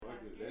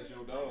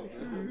your dog.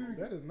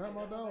 That is not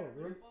my dog,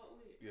 bro.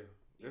 Yeah,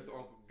 that's the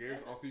uncle. Gary's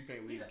uncle. You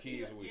can't leave the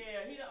kids with.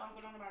 Yeah, he the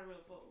uncle. Don't nobody really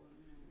fuck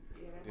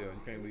with him. Yeah,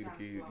 you can't leave the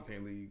kids. You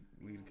can't leave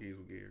the kids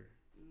with Gary.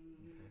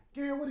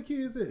 Gary, where the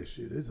kids at?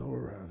 Shit, it's all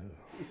around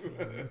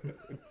here.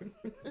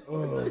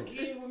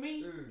 Kid with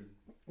me.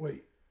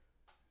 Wait.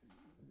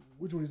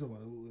 Which one you talking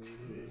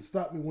about?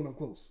 Stop me when I'm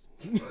close.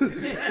 He like, let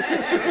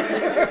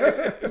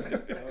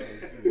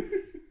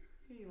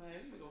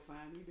me go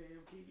find me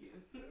damn kids.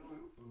 He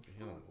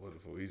don't know what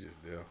it for. He's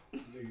just there.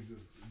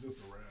 Niggas just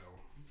around.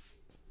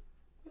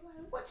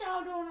 Like, what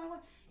y'all doing?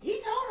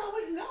 He told us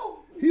we can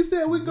go. He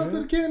said we can go to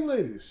the candy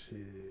lady. Shit.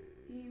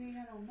 He ain't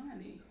got no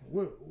money.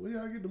 Where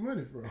y'all get the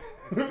money from?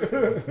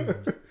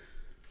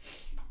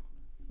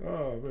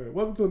 Oh man!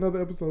 Welcome to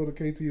another episode of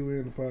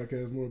KTUN, the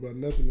podcast more about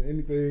nothing and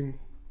anything.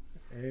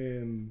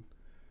 And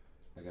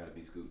I gotta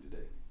be scooped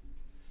today.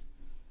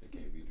 It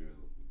can't be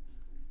drizzled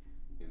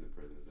in the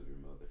presence of your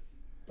mother.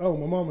 oh,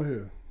 my mama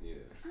here. Yeah.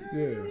 Yeah.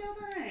 Do your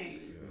thing.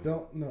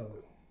 Don't no.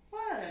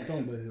 What?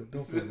 Don't let him.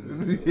 Don't say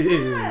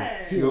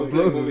that. What? Go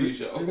take the lead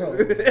show. You know,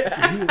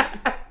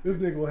 this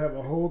nigga will have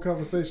a whole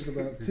conversation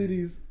about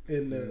titties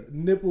and the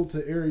nipple to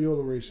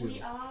areola ratio.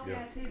 We all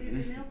got titties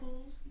and nipples.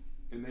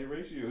 And they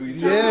ratio.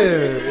 Yeah,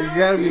 it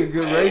gotta be a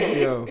good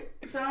ratio.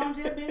 Some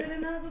just bigger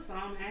than others.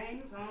 Some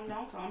hang, some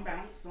don't, some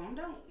bounce, some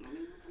don't. I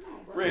mean, come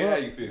on, bro. Red, how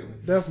you feeling?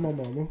 That's my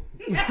mama.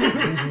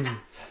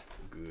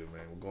 Good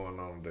man. What's going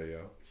on today,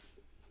 y'all?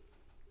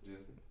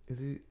 Justin? Is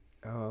he?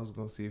 Oh, I was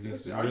gonna see if he's.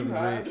 Justin, are you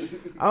high?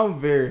 I'm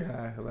very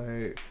high.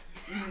 Like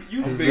You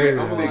I'm I'm very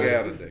a high. nigga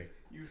out today.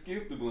 You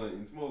skipped the blunt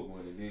and smoked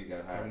one and then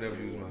got high. I've never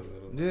used my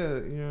little. yeah,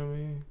 you know what I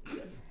mean.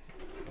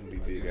 I'm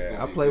gonna be big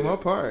out. I play my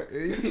part.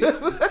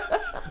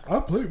 I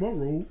played my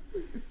role.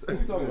 What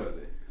we talking about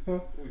today? Huh?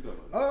 What we talking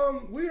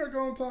about? We are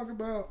gonna talk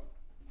about.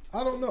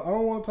 I don't know. I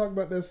don't want to talk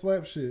about that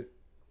slap shit.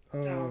 Yeah,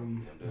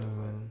 I'm done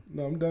slapping.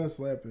 No, I'm done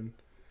slapping.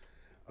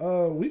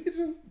 We could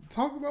just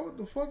talk about what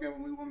the fuck ever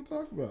we want to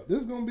talk about. This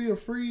is gonna be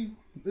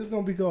This is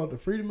gonna be called the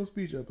Freedom of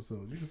Speech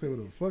episode. You can say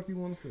whatever the fuck you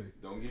want to say.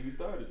 Don't get me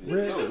started.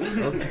 Red- So,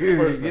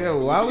 Okay, yeah,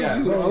 why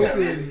would you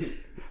open?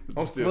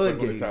 I'm still stuck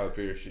on the Floodgates. Tyler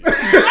Perry shit.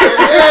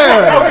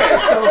 Yeah, okay,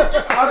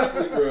 so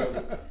honestly, bro,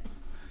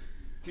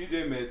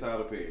 TJ met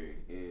Tyler Perry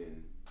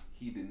and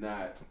he did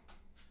not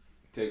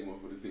take one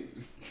for the team.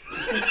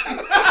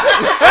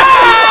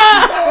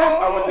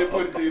 I want you to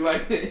put it to you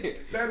like that.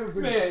 That is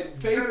Man,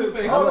 face to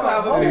face Hold with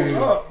up, Tyler Perry.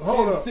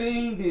 hold up.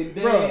 Sing, then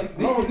Bruh,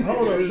 dance, hold up.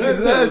 then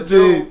tell a that joke,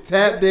 dude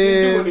tap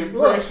then do an dance.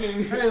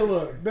 impression. Hey,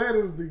 look, that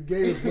is the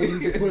gayest way you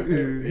can put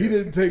that. He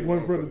didn't take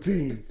one for the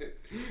team.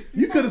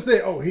 You could have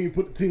said, "Oh, he didn't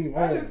put the team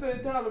I on." didn't say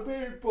Tyler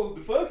Perry supposed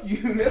to fuck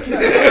you. That's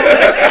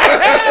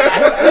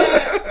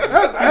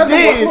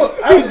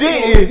He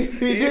did.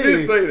 He did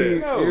did say that. You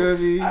know what I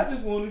mean? I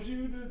just wanted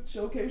you to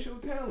showcase your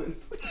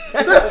talents.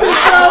 That shit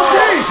sound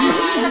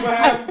gay. On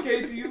behalf of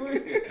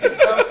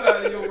KTUN,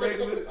 outside of your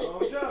regular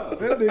job.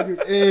 That nigga,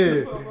 Yeah.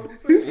 That's all I'm he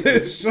saying.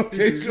 said,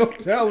 "Showcase your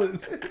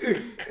talents."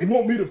 You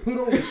want me to put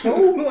on a show?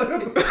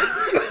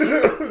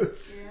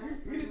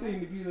 Anything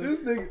to get This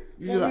nigga,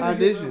 You should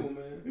audition.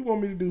 you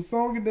want me to do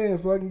song and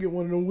dance so I can get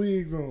one of them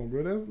wigs on,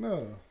 bro? That's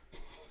no.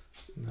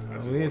 No,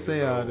 we didn't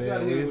say all You that.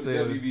 gotta We hit didn't with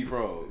say WB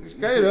Frog.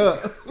 straight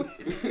up.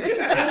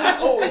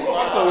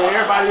 So when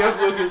everybody else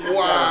looking, you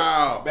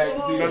Wow. back to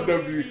That you.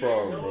 WB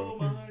Frog, bro.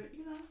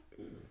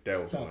 That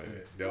was Stop funny.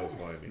 that. That was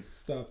funny.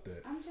 Stop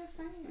that. I'm just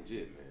saying.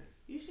 Legit, man.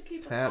 You should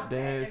keep Tap a top hat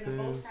and a dancing.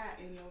 bow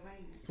tie in your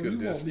veins. So you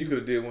want You could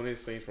have did one of these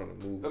scenes from the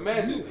movie.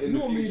 Imagine in You the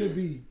want me to future.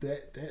 be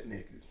that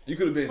nigga? You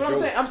could have been But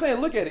Joe. I'm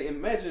saying, look at it.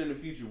 Imagine in the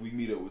future we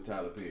meet up with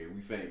Tyler Perry. We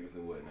famous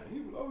and whatnot.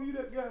 He was, oh, you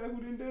that guy who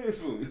didn't dance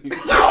for me.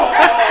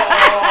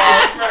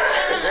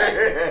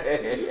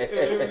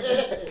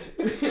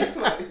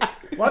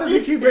 Why does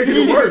he keep making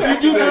it worse? You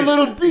keep it a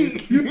little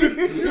deep. You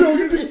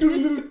didn't do the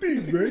little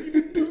thing, man. You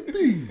didn't do the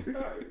thing.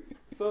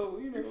 So,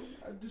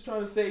 I'm just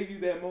trying to save you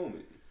that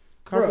moment.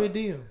 Carpe Bruh.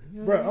 diem. You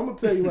know Bro, what I I'm gonna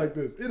tell you like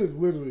this: it is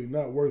literally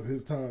not worth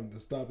his time to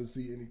stop and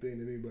see anything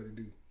that anybody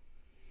do.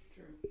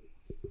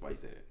 Why you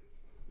say that?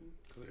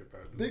 Because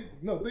everybody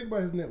do. Think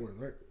about his net worth,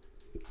 right?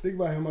 Think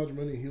about how much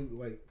money he would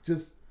like.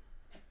 Just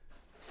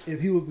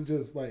if he was to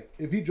just like,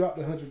 if he dropped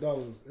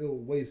 $100, it'll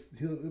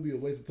be a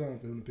waste of time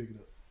for him to pick it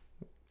up.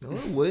 mean? No,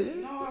 it wouldn't.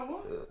 No, I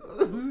won't.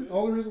 The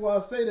only reason why I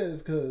say that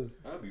is because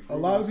I'd be a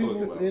frugal lot of as fuck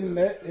people about in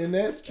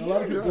that a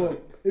lot of people. Well,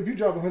 if you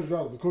drop $100,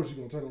 of course you're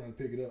gonna turn around and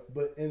pick it up.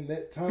 But in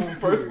that time,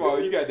 First of all,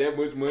 you got that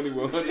much money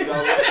with $100.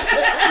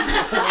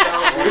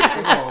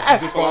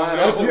 Just falling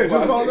out your just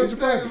pocket. fall out your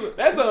pocket.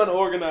 That's an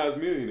unorganized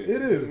millionaire.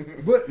 It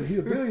is, but he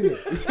a billionaire.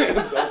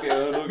 Okay,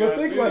 unorganized But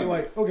think about it, millionaire.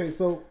 like, okay,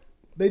 so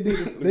they did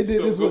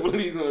this Couple with of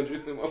these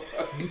hundreds in my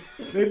pocket.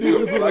 they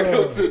did this I go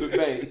with to the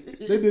bank.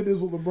 they did this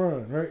with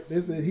LeBron, right?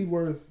 They said he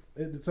worth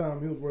at the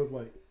time he was worth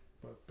like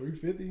about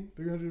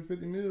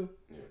 350 mil.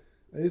 Yeah.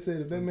 They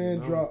said if that man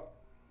dropped,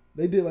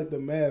 they did like the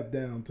math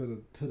down to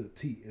the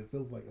T. It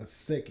felt like a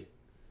second.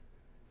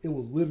 It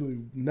was literally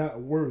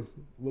not worth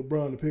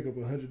LeBron to pick up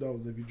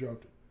 $100 if he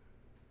dropped it.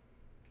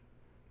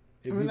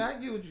 If I mean, you- I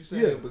get what you're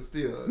saying, Yeah. but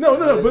still. no,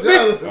 but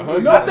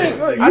 $100. no,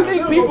 I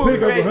think people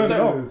pick up create $100.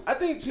 something. I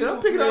think Shit, people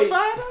I'm picking up create.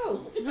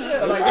 $5.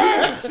 Yeah, like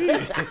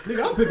Nigga,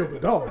 I'll pick up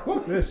 $1.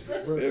 Fuck that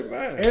shit, bro. Yeah,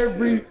 man.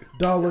 Every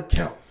dollar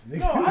counts, nigga.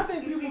 no, I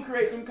think people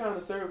create them kind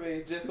of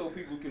surveys just so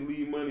people can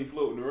leave money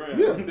floating around.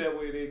 Yeah. That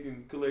way they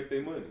can collect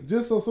their money.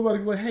 Just so somebody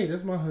can be like, hey,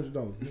 that's my $100.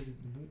 Nigga,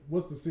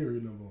 what's the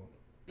serial number on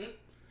it?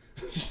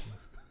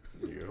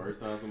 The first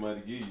time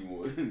somebody give you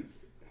one,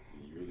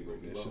 you really gonna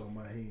be That shit lost. on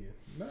my hand.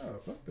 Nah,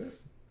 fuck that.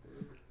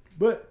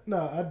 But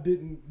nah, I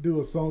didn't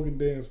do a song and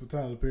dance for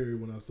Tyler Perry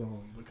when I saw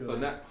him because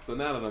So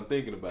now that I'm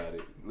thinking about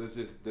it, let's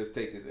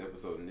take this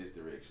episode in this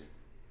direction.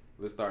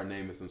 Let's start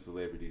naming some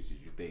celebrities that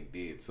you think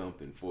did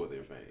something for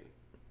their fame.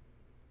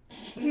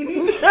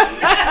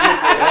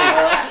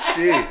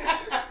 Shit.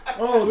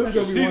 oh, this is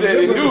gonna be TJ one.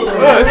 didn't do it for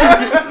This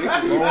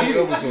us. Long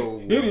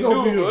episode. He didn't gonna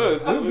do it be for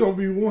us. This gonna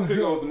be one. Pick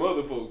on some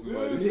other folks who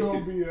might have This did gonna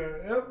it. be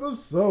an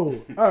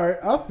episode. All right,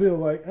 I feel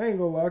like I ain't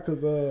gonna lie,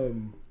 cause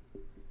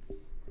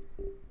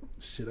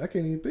shit, I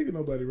can't even think of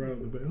nobody right off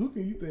the bat. Who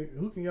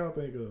can y'all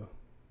think of?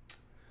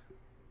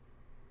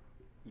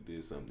 Who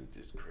did something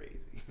just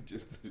crazy?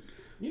 Just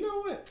You know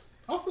what?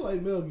 I feel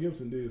like Mel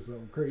Gibson did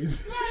something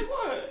crazy. Like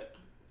what?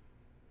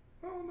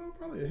 I don't know,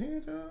 probably a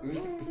hand job. I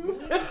don't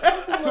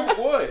know.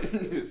 to what?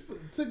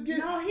 To get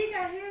No, he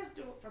got his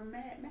do it from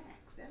Mad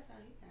Max. That's how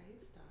he got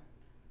his start.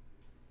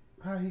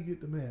 how he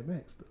get the Mad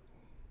Max stuff.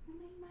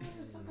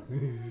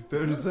 He's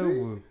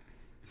 37.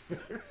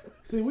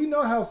 See, we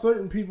know how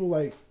certain people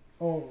like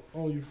on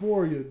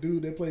Euphoria,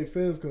 dude that played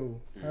Fezco,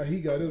 how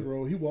he got his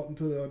role. He walked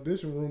into the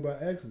audition room by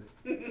accident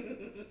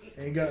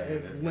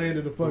and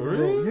landed the fucking For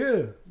role.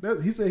 real?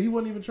 Yeah, he said he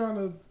wasn't even trying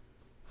to.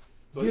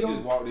 So he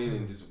just walked in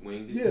and just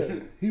winged it. Yeah,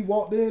 he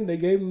walked in. They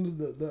gave him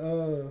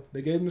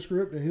they gave him the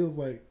script, and he was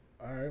like,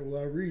 "All right,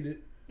 well, I read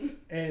it."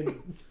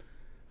 And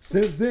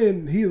since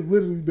then, he has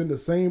literally been the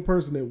same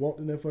person that walked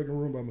in that fucking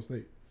room by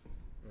mistake.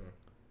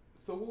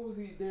 So what was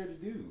he there to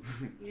do?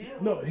 Yeah.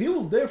 No, he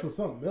was there for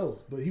something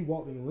else, but he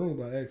walked in the room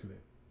by accident.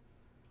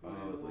 Oh,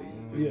 so he just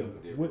Yeah, picked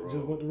up a different just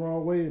role. went the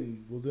wrong way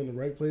and was in the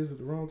right place at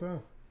the wrong time.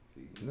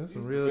 See, That's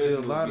these some real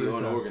deal professionals lottery be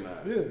time.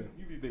 unorganized. Yeah.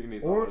 You be thinking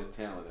there's Or all this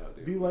talent out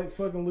there. Be like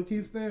fucking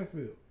Lakeith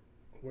Stanfield,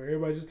 where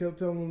everybody just kept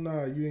telling him,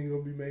 "Nah, you ain't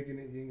gonna be making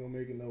it. You ain't gonna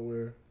make it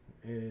nowhere."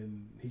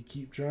 And he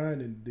keep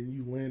trying, and then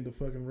you land the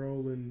fucking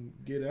role and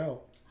get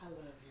out, I love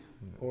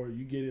him. or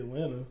you get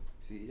Atlanta.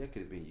 See, that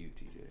could have been you,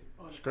 TJ.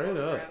 Or the Straight up.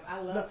 photograph. I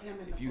love him.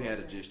 In If the you had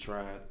photograph. just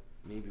tried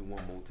maybe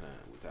one more time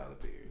with Tyler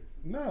Perry.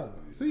 Nah,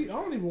 see, I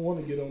don't even want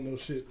to get on no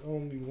shit. I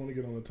don't even want to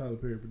get on the Tyler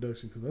Perry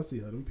production because I see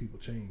how them people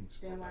change.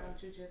 Then why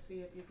don't you just see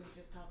if you can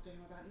just talk to him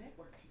about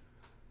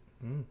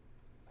networking?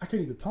 I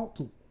can't even talk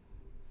to him.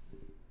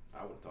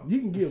 I would talk. You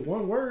can get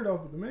one word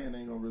off, but the man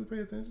ain't gonna really pay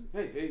attention.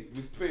 Hey,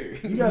 Mr. Perry.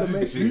 You gotta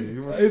make Shit,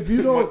 if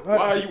you don't. Why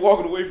are you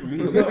walking away from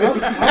me?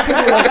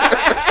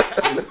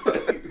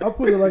 I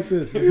put it like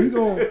this: if you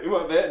gonna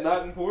About that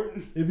not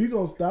important?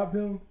 stop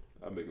him,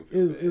 I make him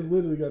feel it's bad.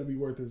 literally got to be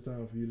worth his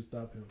time for you to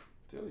stop him.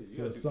 Tell you, for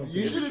gotta do something.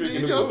 You every should have trick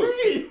in did the your book.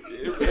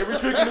 thing. Every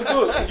trick in the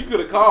book. You could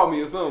have called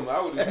me or something.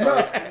 I would have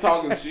started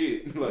talking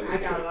shit. I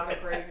Like, got a lot of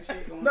crazy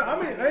shit going No, on. I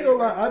mean I ain't gonna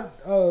lie.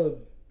 I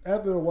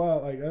after a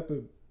while, like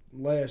after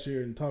last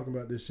year and talking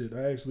about this shit,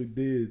 I actually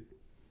did,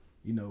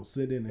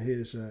 send in a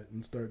headshot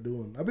and start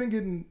doing. I've been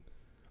getting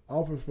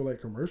offers for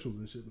like commercials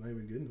and shit, but I ain't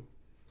been getting them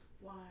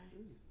Why?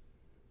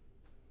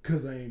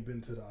 because I ain't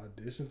been to the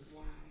auditions.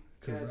 Why?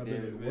 Because God I've damn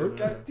been it, at man. work.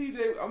 God,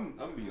 TJ,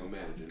 I'm be your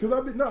manager. Because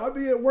I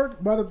be at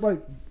work. By the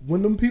like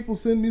when them people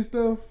send me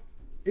stuff,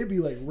 it be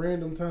like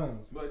random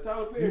times. But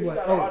Tyler Perry, You you like,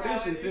 got oh. an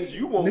audition since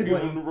you won't They give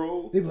like- him the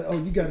role. They be like, "Oh,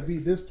 you got to be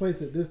this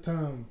place at this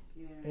time,"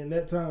 Yeah. and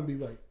that time be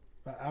like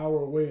an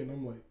hour away, and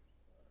I'm like,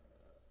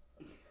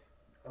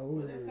 "Oh,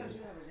 Well, that's because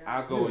you have a job.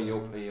 I'll go in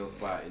your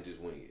spot and just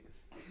wing it.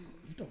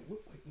 you don't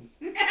look like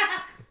me."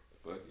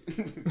 Fuck it.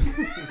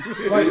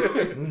 Like,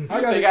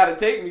 I got They gotta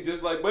take me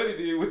just like Buddy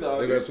did with the They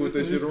audition. gotta switch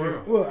that shit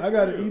around. Well, I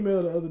got an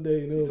email the other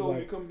day, and it He was told me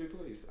like to come to your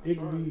place. it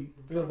could be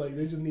it was like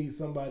they just need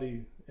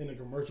somebody in a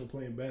commercial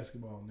playing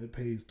basketball, and it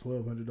pays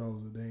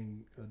 $1,200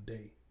 a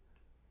day.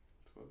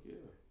 Fuck yeah.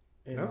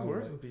 And That's I was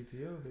worse like- than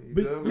PTO.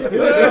 But, yeah,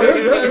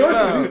 that's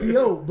worse than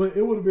PTO, but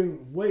it would have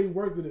been way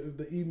worth it if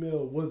the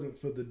email wasn't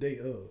for the day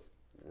of.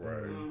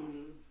 Right.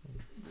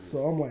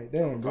 So I'm like,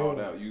 damn, Called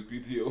bro. out, use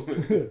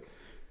PTO.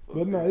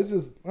 But no, it's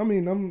just, I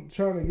mean, I'm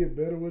trying to get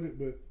better with it,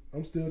 but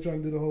I'm still trying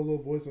to do the whole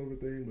little voiceover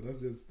thing, but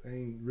I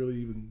ain't really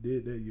even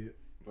did that yet.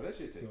 But that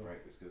shit take So,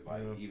 practice, cause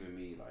like even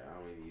me, like I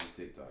don't even use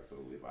TikTok. So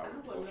if I were to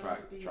would go love try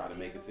be to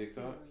make a ghetto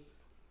TikTok,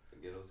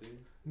 Siri. ghetto Siri.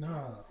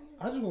 Nah,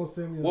 I just want to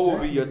send me a What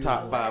would be Jackson your video,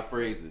 top 5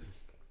 phrases?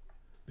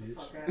 bitch.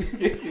 Fuck out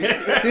of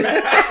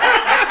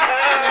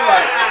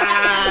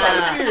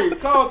Like, Siri,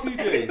 call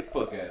TJ.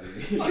 Fuck out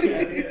of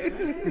here.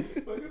 here.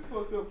 Fuck this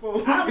fucked up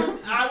phone.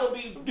 I would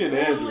be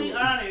Getting brutally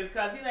Android. honest,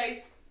 because you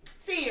like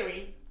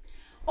Siri.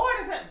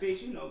 Order that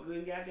bitch, you know good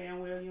and goddamn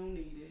well you don't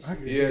need this I shit.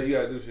 can, Yeah, you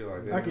gotta do shit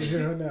like that. I can hear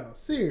her now.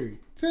 Siri,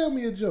 tell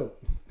me a joke.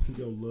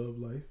 Your love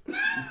life.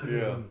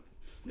 Yeah.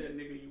 That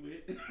nigga you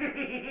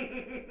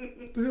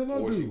with. The hell I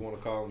Or do? she want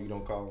to call him, you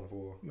don't call him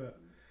for. Nah.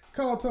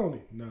 Call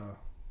Tony. Nah.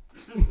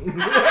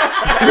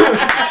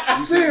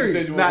 You Siri.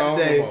 said you want to Not call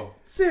today. him for.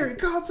 Siri,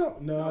 call Tony.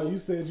 Nah, you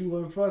said you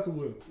wasn't fucking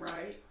with him.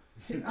 Right.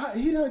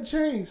 He done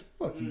changed.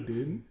 Fuck, he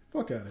didn't.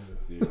 Fuck out of here.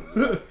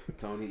 Seriously.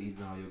 Tony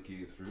eating all your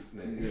kids' fruit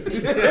snacks.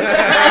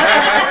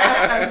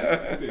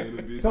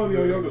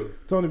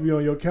 Tony be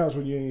on your couch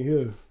when you ain't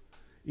here,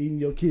 eating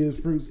your kids'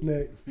 fruit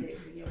snacks,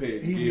 Texting your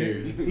Pets eating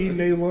Gary. eating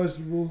their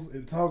Lunchables,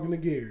 and talking to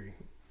Gary.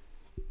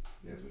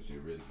 That's what you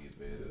really get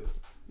fed up.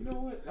 You know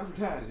what? I'm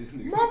tired of this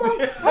nigga.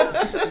 Mama, I'm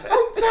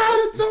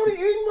tired of Tony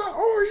eating my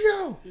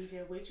Oreo. He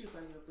just with you for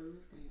your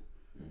food stamp.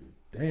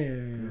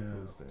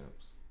 Damn.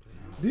 Stamps.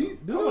 Do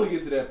I want to you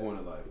get to that point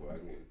in life where I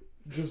can.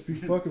 just be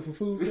fucking for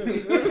food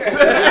stamps?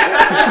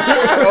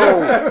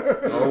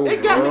 Oh,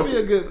 It got to be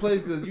a good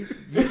place because you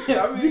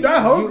I mean, You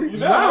not hungry. You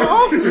not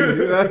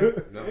hungry.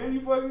 No. And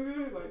you fucking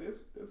good. Like, that's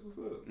what's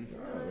up.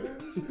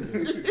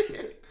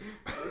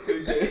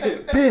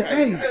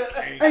 Damn,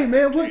 hey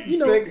man, what you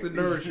know? sex and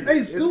nourishment. Hey,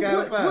 It's Scoop,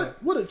 gotta find.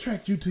 what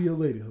attract you to your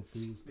lady? Her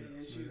food Man,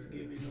 stamps. she was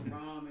giving me the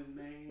ramen,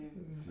 man.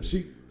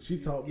 She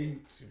taught me.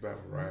 She bought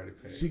variety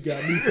packs. She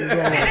got me from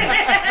going.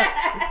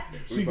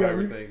 We She buy got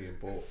me. everything in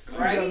bulk. She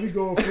got me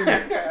going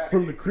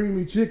from the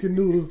creamy chicken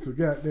noodles to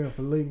goddamn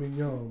filet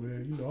mignon,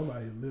 man. You know I'm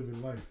out here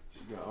living life. She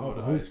got all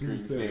the whole ice cream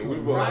food saying, stamp. we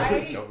bought.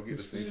 Right? Don't forget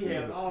the She seafood.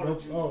 have all the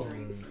juice Oh,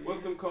 drinks. What's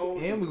them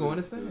cold? And we going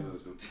to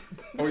Sam's.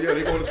 Oh yeah,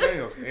 they going to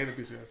Sam's. And the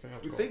bitch got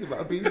Sam's. We card. think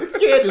about being a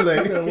candy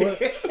lady. You know what?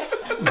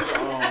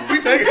 We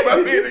thinking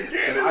about being a Ice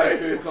candidate.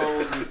 cream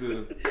cones with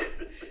the.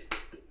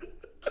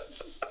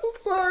 I'm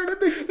sorry, that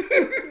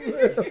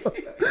nigga. He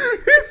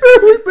said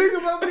we think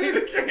about Being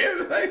me. a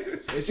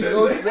candidate. And she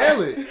goes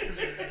sell it.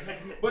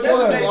 But that's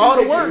what they all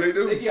do. the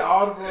work. They get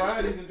all the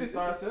varieties and just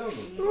start selling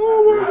them.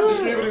 Oh my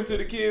Distribute them to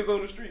the kids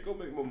on the street. Go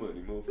make more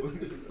money,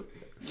 motherfucker.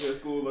 You at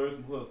school, learn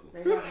some hustle.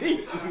 They got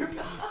me tired.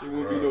 There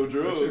won't be no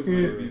drugs, but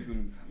there'll be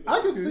some. I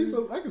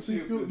can see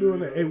Scoop doing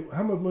that. Hey,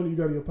 how much money you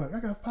got in your pocket? I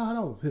got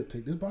 $5. Here,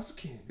 take this box of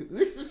candy.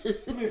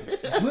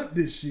 Flip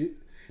this shit.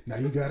 Now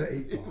you got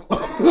an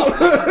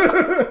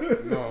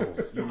 $8. No.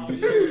 You can get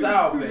you some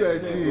sour patch. got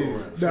That's kids. go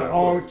around. Now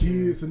all the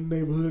kids in the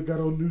neighborhood got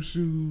on new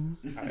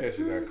shoes. I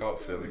actually got caught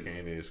selling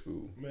candy in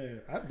school.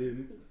 Man, I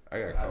didn't. I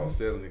got caught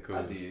selling it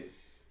I because did.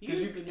 You Cause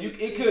used to you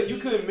do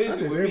couldn't miss I it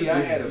did with me. I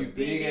had a everything.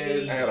 big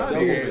ass. I had a I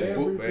big did ass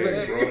book bag,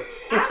 everything.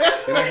 bro.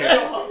 And I had,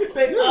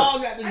 They all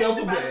got the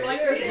duffel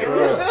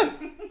bag.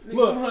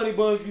 Look. Them honey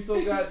buns be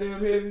so goddamn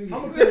heavy. I'm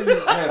gonna tell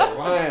you. I had a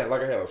line,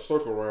 like I had a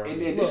circle around And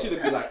me. then this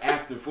should be like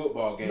after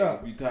football games. No.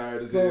 Be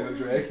tired as So- hell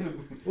dragging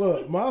them.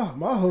 Look, my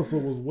hustle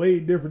was way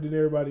different than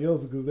everybody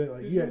else's because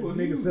you had You were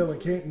niggas huge. selling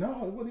candy. No,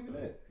 it wasn't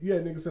even that. You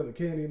had niggas selling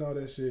candy and all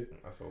that shit.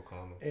 I sold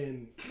condoms.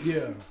 And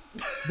yeah,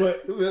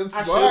 but That's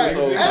I smart. should have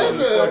sold That is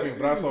condoms, a- fucking,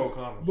 but I sold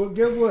condoms. but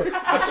guess what?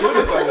 I should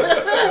have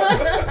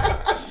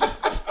sold.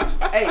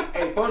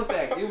 Hey, fun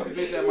fact. It was a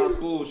bitch at my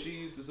school. She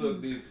used to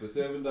suck dick for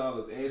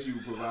 $7 and she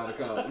would provide a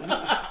condom.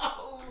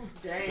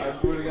 Damn. I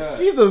swear to God.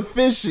 She's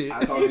efficient.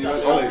 I talked She's to a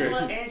you hustler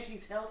about that. and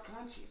she's health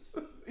conscious.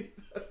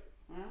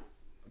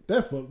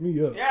 That fucked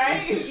me up.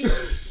 Right?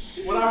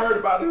 When I heard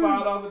about the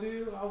 $5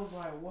 deal, I was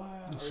like, wow.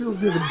 She was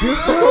giving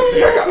discounts.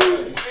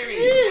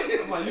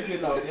 I'm like, you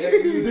getting off that?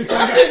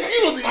 She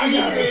was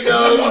eating,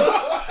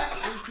 though.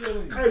 I'm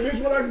telling you. Hey, bitch,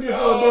 what I can get for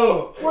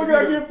 $1? What can I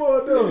get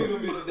for Them $1?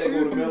 bitches that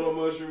go to mellow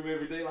mushroom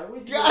every day, like,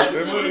 what you God got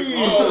this money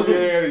damn. for?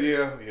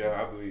 Oh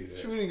yeah, I believe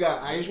She that. even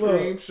got ice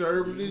cream,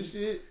 sherbet, and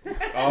shit.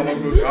 All of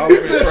them straight.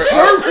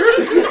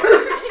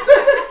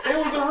 There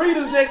was a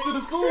Rita's next to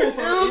the school,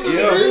 so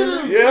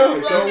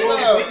Yeah,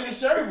 fucking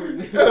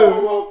sherbet.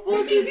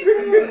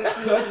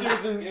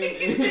 Custards and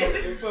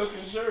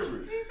fucking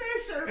sherbet. He said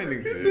sure. That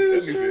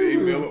nigga said he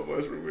mellow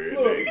mushroom every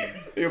day.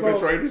 He up at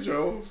Trader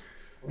Joe's.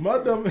 My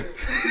dumb. We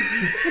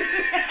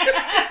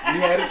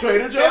had a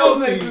Trader Joe's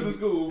next to the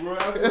school, bro.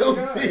 I swear to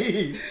God.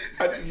 LP.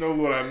 I just know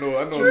what I know.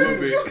 I know a little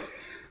bit.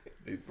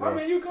 Hey, bro, I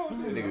mean, you coach.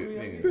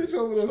 nigga. Bitch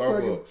over there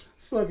Starbucks.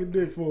 sucking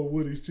dick for a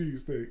Woody's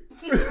cheesesteak.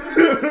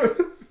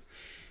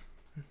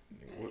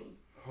 What?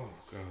 Oh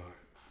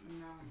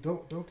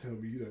God. Don't tell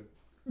me that.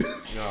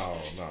 No.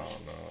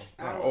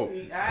 I Oh,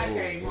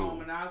 came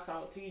home and I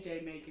saw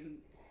TJ making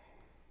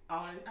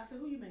all that. I said,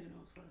 who you making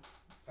those for?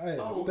 I had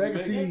a Oh, stack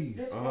of man. CDs.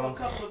 This for a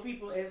couple of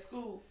people at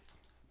school.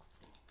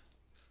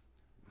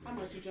 How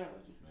much you charging?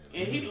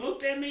 And he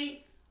looked at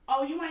me.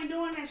 Oh, you ain't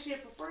doing that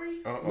shit for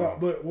free? No,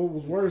 but what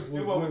was worse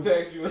was It won't when,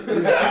 text you. it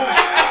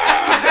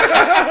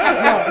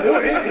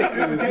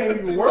became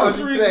even worse.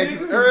 Taught you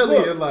sex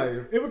early in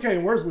life. It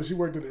became worse when she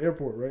worked at the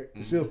airport, right?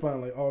 And she'll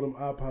find like all them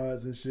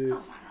iPods and shit.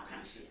 I'll find all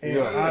kind of shit. And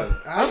I get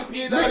all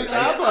these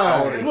All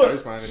iPods. that look,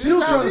 search finding she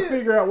was that trying shit. to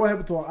figure out what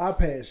happened to an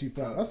iPad she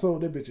found. I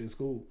sold that bitch in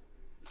school.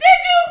 Did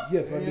you?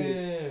 Yes, I did.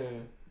 Yeah.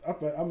 I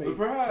made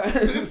Surprise.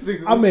 This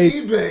nigga I was made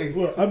eBay.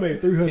 look, I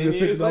made 10 $350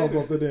 years off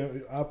later. the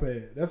damn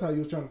iPad. That's how you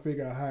was trying to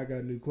figure out how I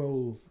got new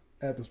clothes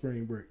after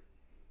spring break.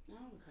 I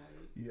was like,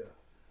 Yeah.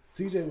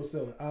 TJ was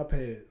selling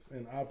iPads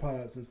and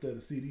iPods instead of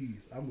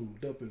CDs. I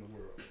moved up in the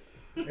world.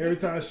 Every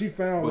time she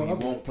found But one, you I'm-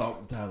 won't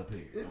talk to Tyler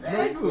Perry.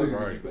 Exactly.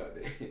 Right about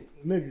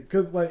that. nigga,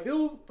 cause like it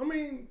was. I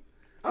mean,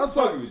 I I'm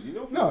saw. fucking with you.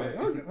 Don't No,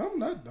 feel bad. I'm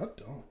not. I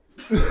don't.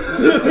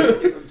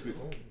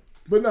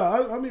 But no,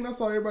 I mean, I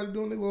saw everybody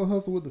doing their little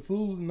hustle with the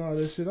food and all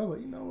that shit. I was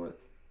like, you know what?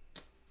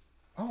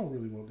 I don't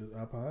really want this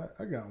iPod.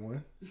 I got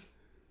one.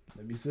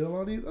 Let me sell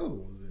all these other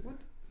ones. Then.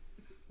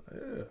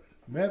 Yeah,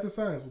 math and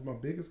science was my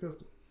biggest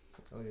customer.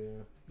 Oh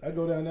yeah. I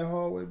go down that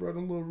hallway, bro.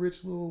 Them little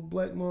rich little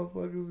black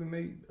motherfuckers and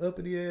they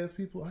uppity ass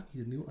people. I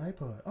need a new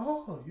iPod.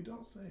 Oh, you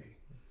don't say.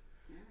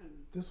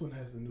 This one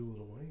has the new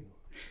Lil Wayne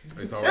on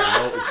it. It's already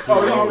low. It's It's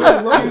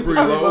preloaded. already It's Think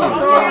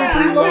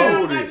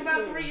preloaded.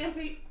 about 3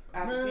 MP.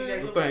 I said, TJ,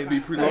 The look thing be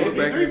like- preloaded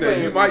back in the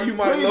day. You Hey,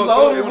 might load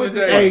Preloaded it on the with the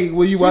day. hey,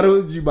 well, why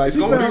do you buy? It's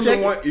gonna be found-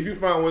 some Wayne. If you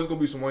find one, it's gonna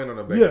be some Wayne on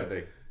the back Yeah. in the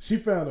day. She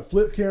found a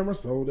flip camera,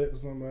 sold that to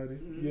somebody.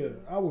 Yeah,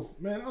 I was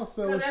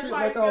selling That's shit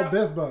why like you I was got-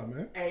 Best Buy,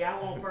 man. Hey,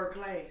 I want first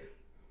class.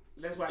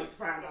 That's why you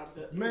find out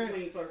stuff. Man.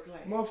 Between first class.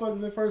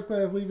 Motherfuckers in first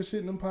class leaving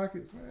shit in them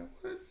pockets, man.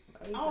 What?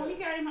 Oh, I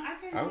came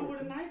I home would-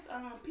 with a nice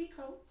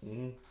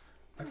peacoat.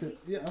 I could,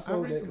 yeah, I I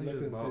sold that because recently I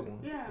just couldn't bought fit it. one.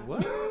 Yeah.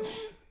 What?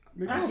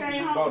 Nigga, I I was-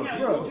 came home. bought Yeah, a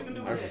see bro. what you can do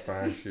I with should that.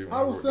 find shit. When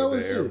I was worked at selling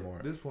the shit. Airmart.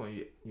 At this point,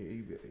 your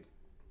eBay.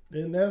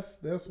 and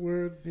that's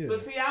where, yeah.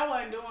 But see, I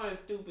wasn't doing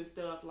stupid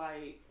stuff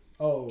like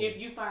Oh, if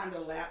you find a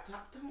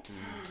laptop, don't turn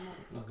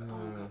the motherfucker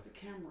on because the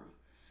camera.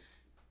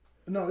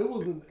 no, it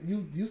wasn't.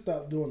 You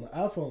stopped doing the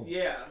iPhone.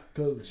 Yeah.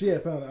 Because she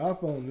had found an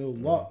iPhone and it was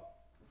locked.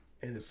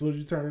 And as soon as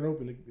you turn it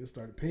open, it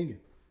started pinging.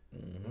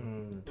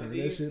 But Turn then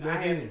that shit I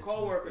back had in. some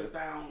coworkers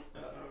found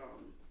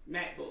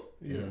MacBook.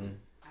 Yeah. I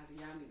said,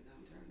 y'all need to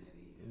turn that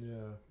in.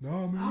 Yeah.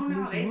 No, man. Oh you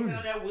no, can they make some sell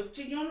money. that with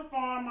your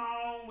uniform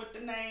on, with the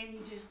name. You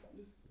just,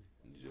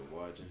 You just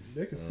watching.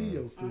 They can see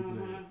your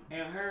stupid ass.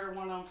 And heard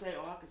one of them say,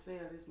 "Oh, I can sell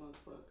this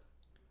motherfucker."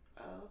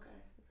 Oh,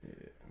 okay.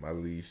 My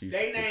lead, she.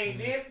 They named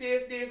this,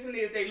 and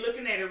this. They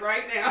looking at it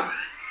right now.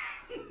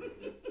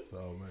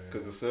 So, man.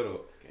 Cause the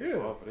setup. Can't Yeah.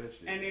 fall for that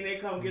shit. And then they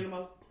come get them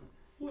up.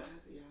 What? I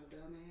said, y'all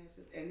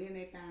dumbasses. And then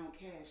they found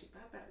cash.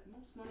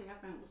 Most money I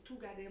found was $2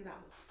 goddamn.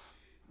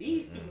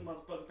 These stupid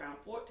motherfuckers found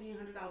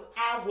 $1,400.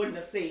 I wouldn't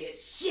have said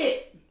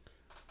shit.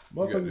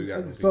 Motherfuckers, you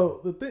got the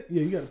so the thing,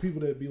 yeah, you got the people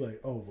that be like,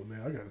 oh, well,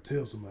 man, I got to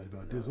tell somebody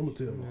about this. I'm going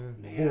to tell my Man,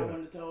 I boy.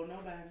 wouldn't have told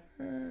nobody.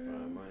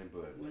 Find money,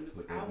 but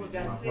put I that would bitch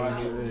just in say, my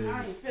pocket, pocket. yeah.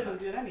 I ain't feeling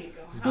good. I need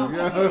to go.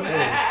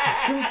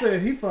 School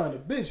said he find a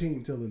bitch, he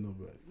ain't telling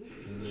nobody.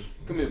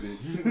 Come here, bitch.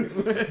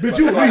 Bitch,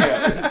 you Clock weak.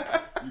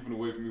 out. You finna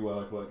wait for me while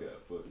I clock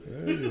out. Fuck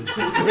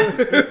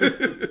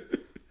that.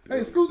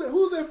 Hey, School,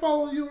 who's that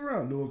following you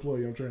around? New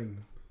employee, I'm training.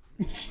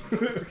 You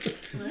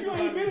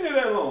ain't been here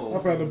that I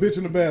long. found a bitch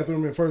in the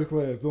bathroom in first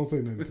class. Don't say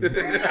nothing to me.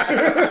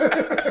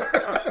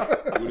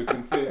 With a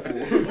consent form.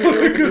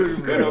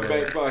 In her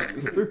back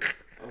pocket.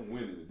 I'm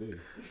winning today.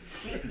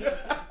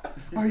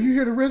 Are you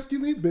here to rescue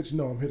me? Bitch,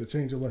 no, I'm here to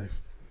change your life.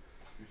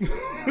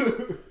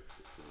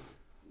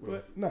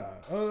 But, nah,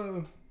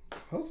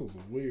 hustles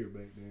was weird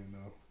back then,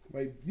 though.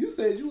 Like, you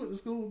said you went to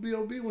school with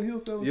B.O.B. when he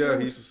was selling Yeah,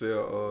 he sandwiches. used to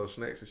sell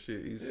snacks and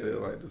shit. He used to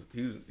sell like this.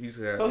 He used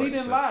to have. So he like,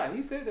 didn't some- lie.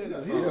 He said that. in the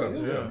He song.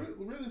 was Yeah.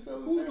 really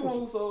selling Who's the one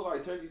who sandwiches. sold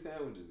like turkey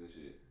sandwiches and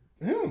shit?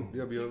 Him.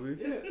 Yeah, B.O.B.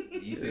 Yeah,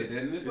 he said that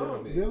in the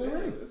song. then. Billy Yeah,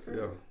 Ray. that's crazy.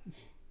 Yeah.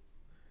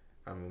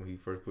 I mean, when he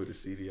first put the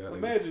CD out.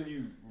 Imagine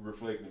you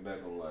reflecting back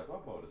on life. I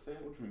bought a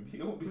sandwich from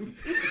B.O.B.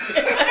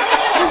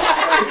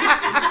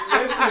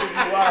 That shit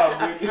is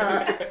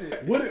wild,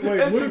 man. Would it, wait,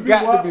 That would shit it be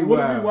got to wild? be Would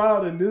it be wild.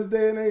 wild in this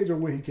day and age or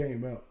when he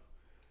came out?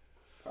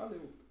 Probably,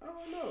 I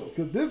don't know.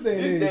 Because this day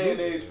and This age, day and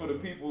age for the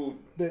people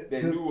that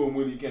knew him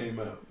when he came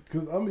out.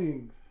 Because I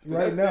mean, 'Cause right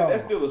that's, now,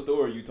 that's still a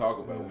story you talk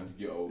about when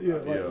you get older. Yeah,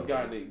 Like, like- this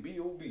guy named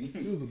B.O.B.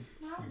 he was a,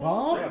 I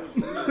Bob? want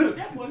a sandwich.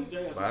 That boy used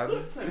to have Bob?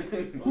 good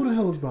sandwich. who the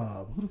hell is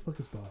Bob? Who the fuck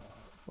is Bob?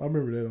 I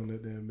remember that on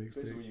that damn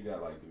Especially mixtape. when you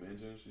got like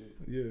dementia and shit.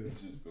 Yeah.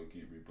 It's just gonna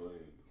keep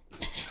replaying.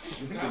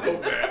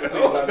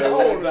 I that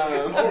one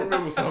time. don't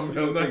remember something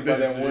else like About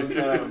that. that one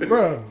time.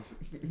 Bro,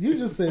 you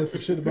just said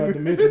some shit about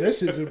dementia. That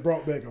shit just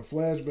brought back a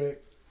flashback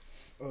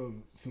of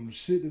some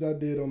shit that I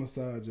did on a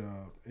side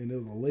job. And there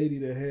was a lady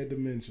that had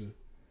dementia.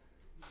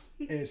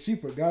 And she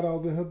forgot I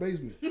was in her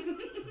basement.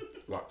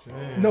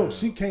 No,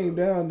 she came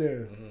down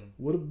there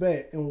with a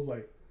bat and was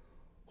like,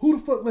 who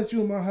the fuck let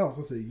you in my house?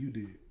 I said, you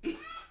did.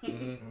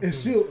 And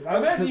she'll...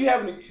 Imagine you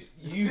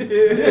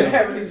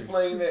haven't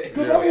explained that.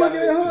 Because I'm looking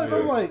at her and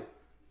I'm like,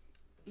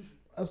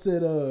 I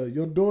said,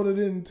 your daughter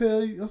didn't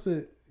tell you? I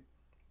said,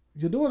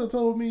 your daughter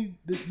told me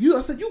that you...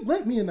 I said, you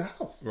let me in the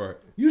house. Right.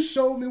 You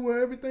showed me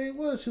where everything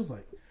was. She was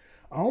like,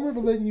 I don't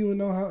remember letting you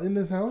in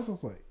this house. I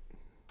was like,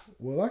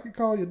 well, I could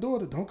call your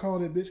daughter. Don't call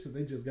that bitch because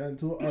they just got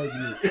into an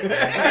argument.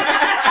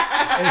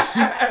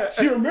 And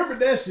she remembered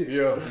that shit.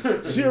 Yeah.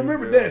 She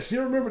remembered that. She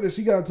remembered that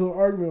she got into an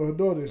argument with her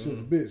daughter and she was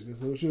a bitch. And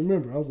so she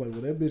remembered. I was like,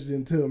 well, that bitch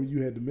didn't tell me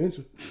you had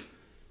dementia.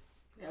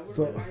 That would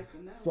So, have been nice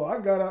to know. so I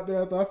got out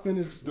there after I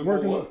finished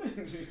working on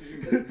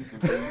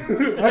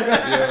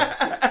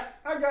Yeah.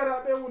 I got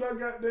out there when I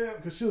got there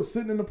because she was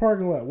sitting in the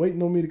parking lot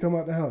waiting on me to come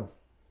out the house.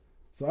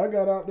 So I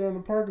got out there in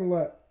the parking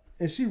lot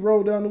and she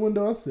rolled down the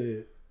window. I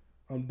said,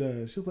 I'm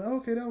done. She was like,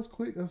 okay, that was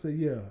quick. I said,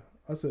 yeah.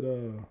 I said,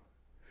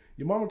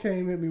 your mama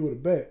came at me with a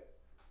bat.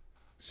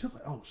 She was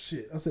like, oh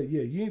shit. I said,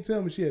 yeah, you ain't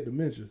tell me she had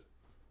dementia.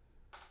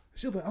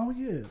 She was like, oh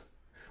yeah,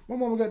 my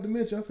mama got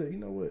dementia. I said, you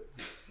know what?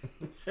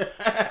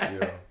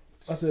 Yeah.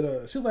 I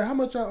said, she was like, how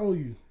much I owe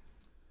you?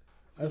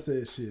 I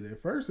said, shit.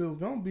 At first it was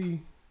gonna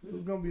be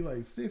like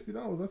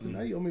 $60. I said,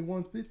 now you owe me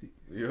 $150.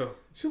 Yeah.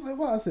 She was like,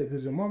 why? I said,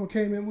 because your mama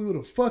came in with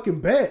a fucking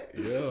bat.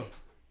 Yeah.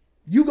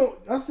 You go.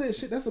 I said,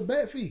 shit, that's a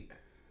bat fee.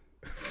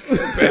 My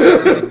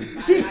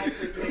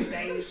life is in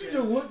danger. She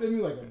just looked at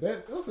me like a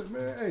bat. I said,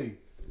 man, hey,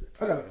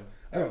 I got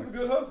That was a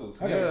good hustle.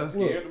 I got Yeah,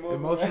 scared the motherfucker.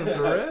 emotional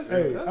duress.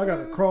 hey, That's I got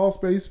a good. crawl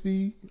space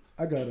fee.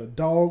 I got a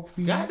dog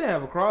fee. Got to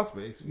have a cross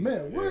space.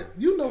 Man, what?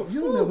 You know,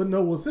 you never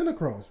know what's in a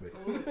crawl space.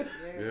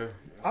 Yeah.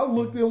 I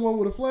looked in one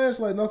with a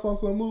flashlight and I saw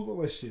something move. I'm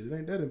like, shit, it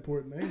ain't that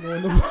important. I ain't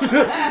going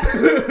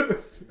nowhere.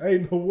 I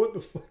ain't know what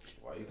the fuck.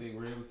 Why you think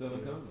Red was selling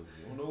condoms?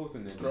 You don't know what's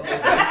in there.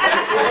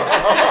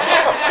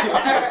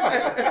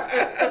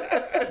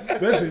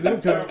 Especially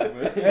them kind.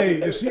 Hey,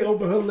 if she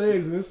open her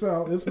legs and it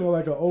smell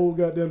like an old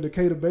goddamn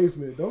Decatur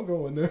basement, don't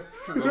go in there.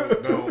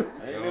 No.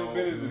 I ain't never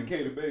been in the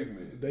Decatur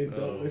basement. They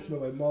don't. They smell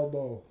like malt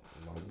ball.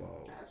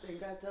 I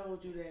think I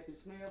told you that if it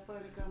smell funny,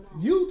 come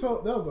on. You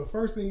told that was the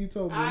first thing you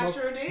told me. I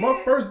sure did.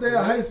 My first day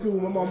of high school,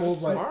 my mama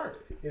was like,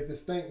 Smart. "If it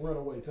stink, run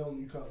away. Tell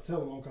them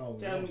I'm calling."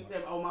 Tell you." me,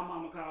 oh, my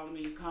mama calling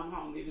me. You come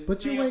home. If it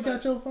But you smell ain't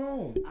got funny, your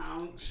phone. I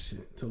don't.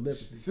 Shit,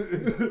 telepathy.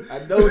 I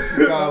know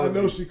she I calling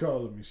know me. she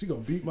calling me. She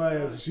gonna beat my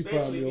ass if she find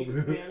Especially me if over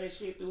you there. smell that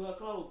shit through her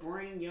clothes.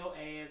 Bring your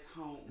ass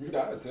home. I'd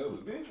tell her,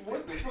 bitch,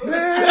 what the fuck?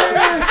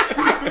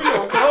 Man, Through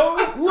your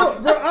clothes?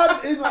 look, bro.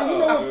 You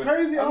know what's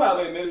crazy? I'm not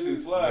letting that shit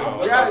slide.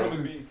 No. I'm not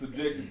gonna be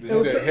subjected to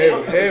was- that.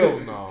 Hell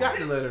no. Got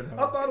to let her I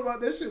know. thought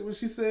about that shit when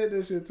she said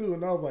that shit too,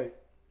 and I was like,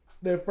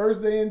 that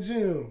first day in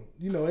gym,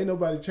 you know, ain't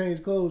nobody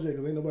change clothes yet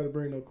because ain't nobody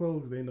bring no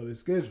clothes because they know their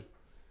schedule.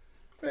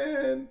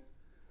 Man,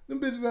 them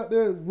bitches out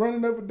there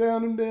running up and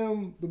down them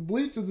damn the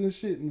bleachers and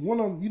shit, and one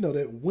of them, you know,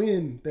 that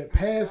wind, that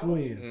pass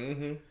wind.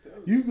 Mm-hmm.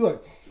 You be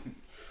like,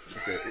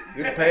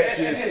 This patch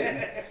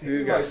shit. Still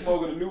You got like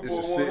smoking a Newport It's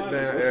a sit 100.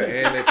 down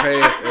and they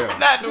pass L.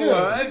 Not the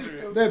yeah,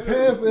 100. that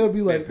pass they'll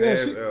be like, That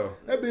damn, pass L.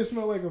 that bitch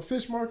smell like a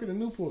fish market in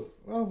Newport.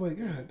 I was like,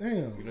 God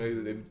damn. You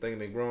know, they think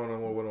they growing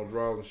on one with no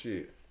draws and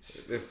shit.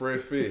 That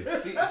fresh fish.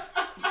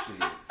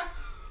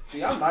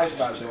 See, I'm nice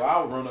about it though.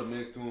 I'll run up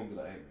next to him and be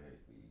like, hey man,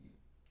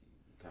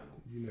 you kind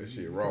of That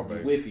shit raw,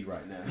 baby. whiffy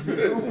right now.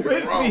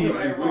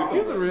 Raw.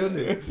 He's a real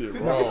nigga. That shit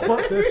raw.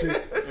 Fuck that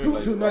shit. Scoop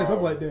like too nice. I'm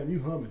raw. like, damn,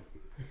 you humming.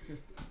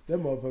 That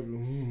motherfucker.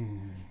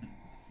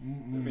 I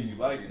mean, you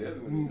like it. That's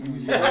when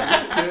you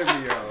Tell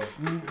me, y'all.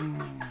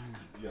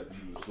 you have to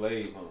use a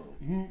slave home.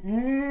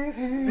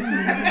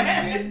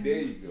 Mm-mm.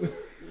 There you go.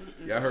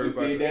 Y'all heard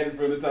about Did that? that in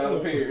front of Tyler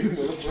Perry.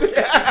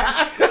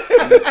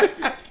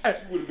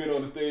 Would have been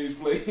on the stage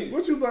playing.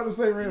 What you about to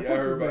say, Rand? Yeah, I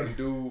heard about the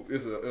dude.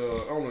 It's a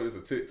I don't know. It's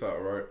a TikTok,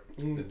 right?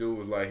 The dude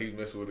was like, he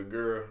messed with a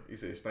girl. He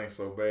said it stinks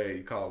so bad.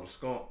 He called her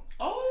skunk,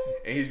 Oh,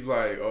 and he's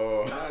like,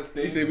 Nah, it he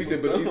stinks said, with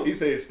but skunk. he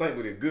said it stank,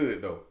 but it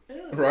good though,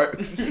 right?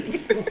 Dude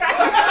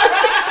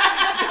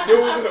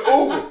was in the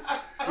Uber.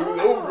 He was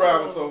an Uber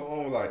driver, so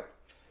I'm like,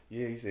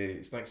 yeah. He said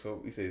it stinks so.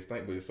 He said it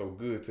stank, but it's so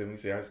good to me. He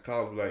said I just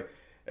called him like,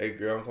 hey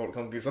girl, I'm gonna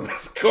come get some of that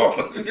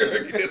skunk. Girl,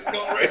 get that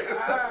skunk right.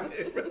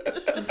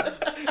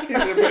 He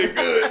said, but it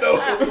good though.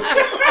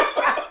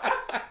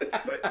 It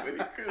stank, but it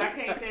good. I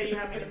can't tell you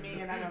how many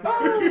men I done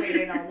heard say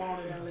they don't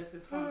want it unless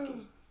it's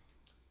funky.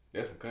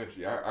 That's from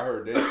country. I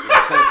heard that. In the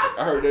country.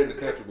 I heard that in the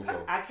country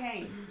before. I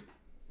can't.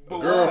 A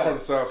girl from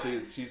the south,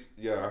 she's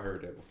yeah. I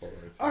heard that before.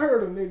 I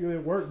heard a nigga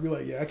at work be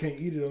like, yeah, I can't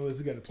eat it unless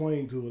it got a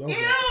twang to it. I was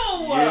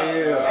Ew! like,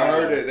 Yeah, I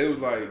heard that. They was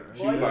like,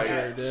 she Boy, was like, you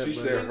heard that, she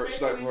but- said her, she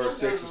like for her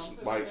sex, McDonald's.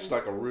 is like she's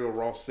like a real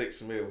raw sex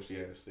smell when she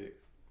has sex.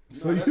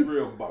 so No, that's you,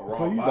 real raw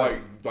so you body.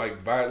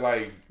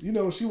 Like you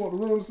know, she want the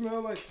room to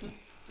smell like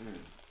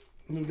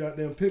them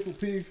goddamn pickled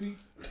pig feet.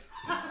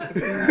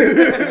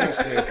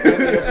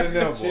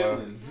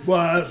 Chitlins. Boy,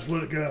 I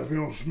swear to God, if you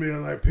don't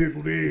smell like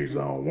pickled eggs, I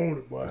don't want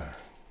it, boy.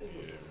 I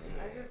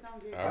just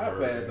don't get I I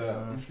heard pass that.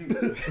 out.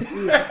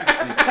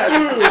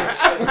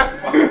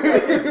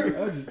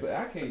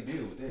 I can't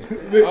deal with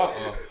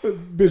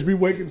that. Bitch be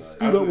waking,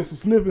 scoot up with some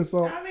sniffing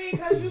salt. I mean,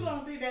 because you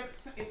don't think that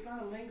it's going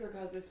to linger,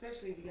 because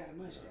especially if you got a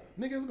mustache.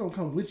 Nigga, it's gonna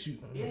come with you.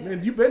 Yeah.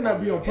 Man, you better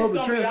not be on It's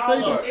public going to be all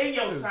transportation. up in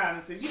your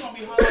sinuses. You're going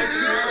to be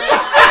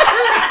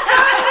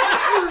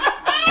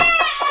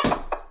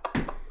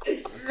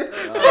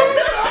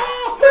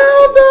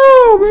Hell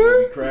no,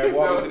 man. You crab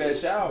walk into that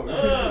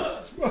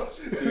shower.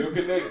 Still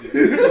connected.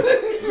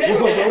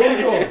 What's up, bro? Where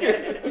you going?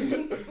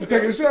 You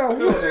taking a shower?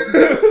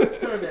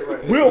 Turn that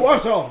right. We'll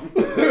wash off.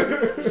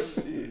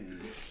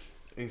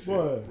 He Boy.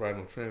 said, right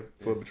on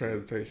public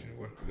transportation.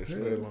 What that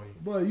smell on you?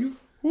 Boy, you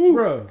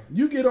Bruh,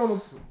 you get on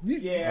a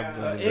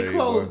Yeah.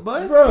 Enclosed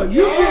bus. bruh,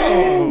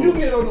 Yeah. you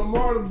get on the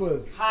MARTA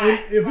bus. Hot And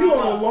if you on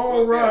a summer.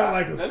 long ride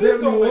like a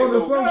 71 or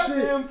some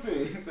shit,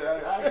 Sense.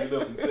 I get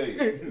up and say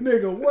it.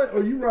 nigga, what?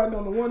 Are you riding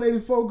on the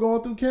 184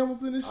 going through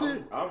Campbellton and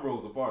shit? I'm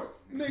Rosa Parks.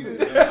 Nigga,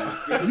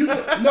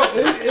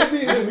 Nigga. it'd be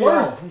even me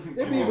worse. off.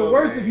 It'd be even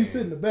worse if you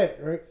sit in the back,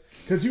 right?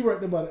 Because you right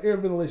there by the air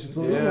ventilation,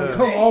 so it's Yeah. gonna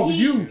come off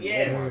you,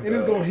 Yes. and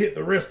it's gonna hit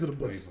the rest of the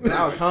bus.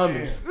 I was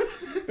humming.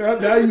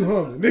 Now you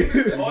humming,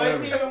 nigga. Or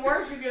it's even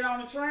worse, you get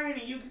on the train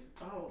and you.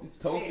 Oh, It's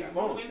toasted damn,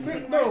 funk. we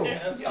sitting No.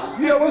 right there.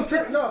 You know what's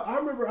crazy? No, I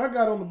remember I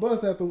got on the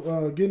bus after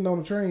getting on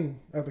the train.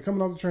 After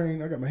coming off the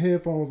train, I got my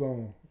headphones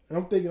on. And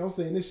I'm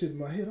saying this shit in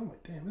my head. I'm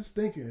like, damn, it's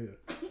stinking here.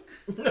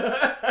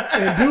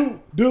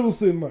 And dude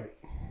sitting like,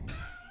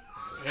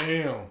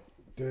 damn,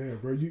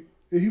 bro. And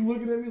he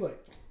looking at me like,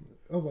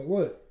 I was like,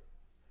 what?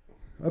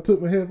 I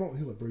took my headphones.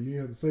 He was like, bro, you didn't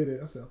have to say that.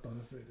 I said, I thought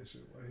I said that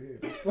shit in my head.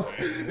 I'm sorry.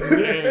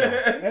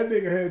 That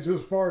nigga had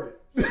just farted.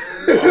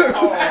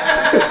 She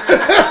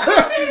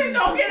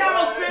don't get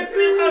all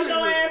sensitive because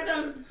your ass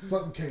just.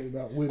 Something came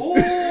out with Ooh.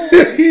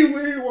 it. He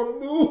didn't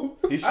want to move.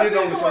 He shit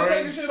on the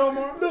train. shit on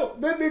Mark. No,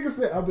 that nigga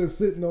said, I've been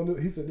sitting on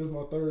this. He said, this is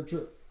my third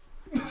trip.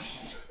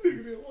 Nigga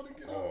didn't want to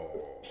get on.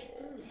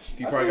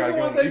 He probably got to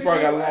get on. He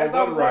probably got a long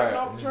butter ride.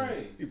 off the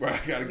train. He probably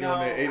got to get No, on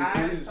that 80.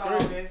 I saw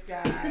this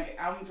guy.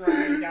 I'm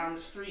driving down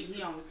the street.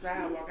 He on the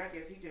sidewalk. I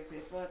guess he just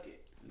said, fuck it.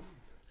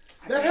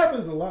 That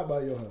happens a lot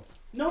by your house.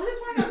 No, this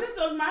one, no, this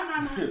goes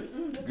my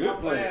Good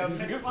plan. This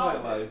is good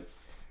plan life.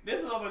 This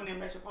is over near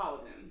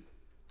Metropolitan.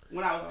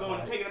 When I was going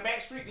taking the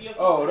back street to your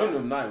Oh, sister.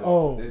 them night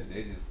Oh. walkers.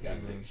 They just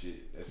gotta take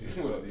shit. That's just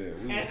what it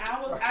is. And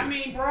I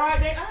mean, broad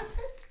day. I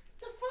said,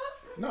 the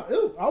fuck?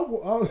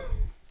 No,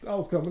 I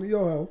was coming to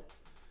your house,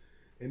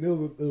 and there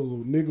was a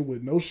nigga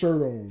with no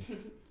shirt on,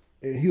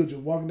 and he was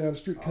just walking down the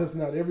street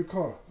cussing out every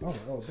car. I was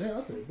like, oh damn!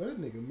 I said, but that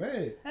nigga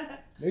mad.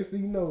 Next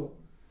thing you know,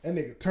 that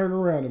nigga turned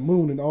around and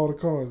mooning all the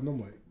cars, and I'm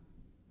like,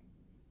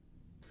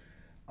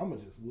 I'ma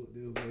just look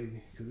this way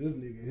because this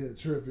nigga here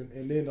tripping,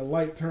 and then the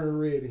light turned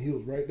red, and he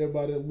was right there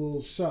by that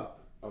little shop.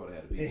 I would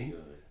have had a big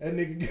gun. That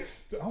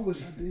nigga, I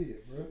wish I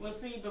did, bro. Well,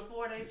 see,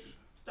 before they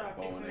start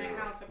fixing that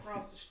house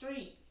across the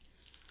street,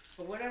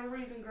 for whatever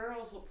reason,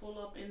 girls would pull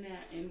up in there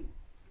and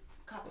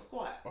cop a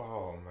squat.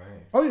 Oh,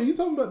 man. Oh yeah, you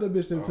talking about that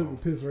bitch that took a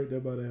piss right there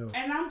by the house?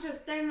 And I'm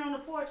just standing on the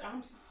porch.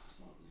 I'm smoking.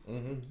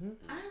 Mm-hmm.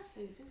 I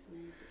said, this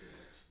nasty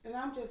bitch. And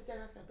I'm just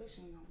there. I said, bitch,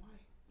 she ain't gonna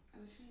wipe. I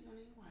said, she ain't gonna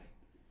even wipe.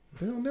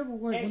 They don't never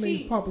wipe And when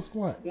they pop a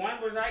squat.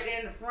 One was right there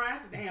in the front. I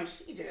said, damn,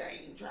 she just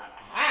ain't even trying to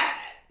hide.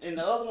 And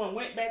the other one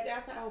went back there.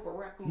 I said, I hope a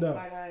raccoon No.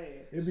 bite her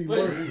ass. It'd be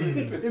worse.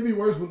 It'd be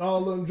worse when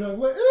all of them drunk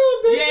like,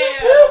 oh, bitch, you Yeah.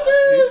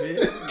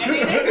 pissing. And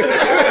then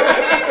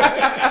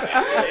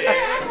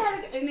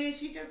and then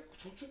she just,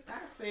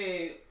 I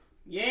said,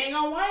 you ain't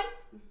gonna wipe?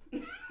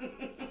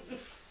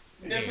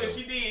 That's what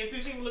she did. So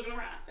she was looking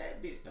around.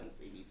 That bitch don't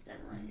see me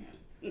standing right here.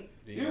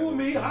 You and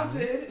me, I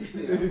said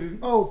it.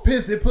 Oh,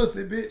 pissy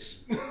pussy, bitch.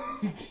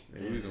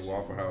 We was in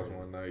Waffle House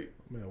one night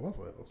Man,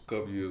 Waffle House. a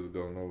couple years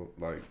ago. No,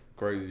 like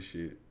crazy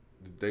shit.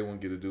 They wouldn't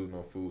get a dude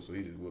no food, so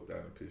he just whipped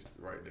out and pissed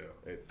right there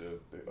at the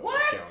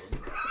What? counter.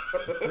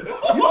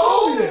 You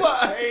told me that.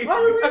 I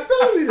remember you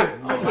told me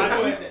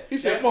that. He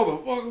said,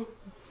 motherfucker.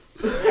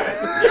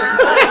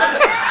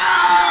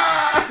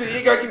 He said, you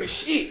ain't gotta give me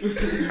shit.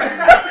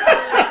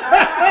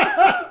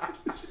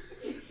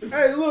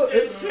 Hey, look.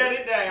 Just shut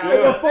it down.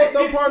 And the fucked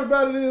up part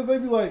about it is they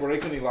be like, Bro, they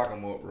couldn't even lock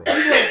him up, bro.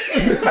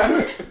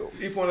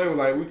 He pointed, they were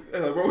like,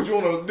 bro, what you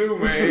want to do,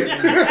 man?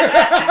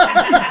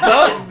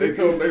 They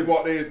told him they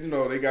walked there,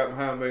 they got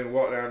behind me and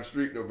walked down the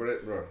street, though, bro.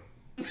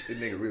 That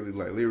nigga really,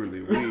 like,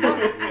 literally weird.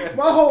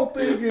 my whole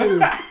thing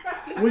is,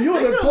 when you're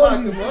an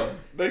employee,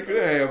 They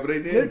could have, but they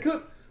they didn't.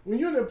 could. When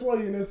you're an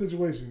employee in that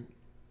situation,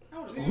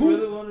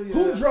 Really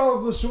who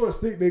draws the short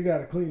stick? They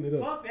gotta clean it up.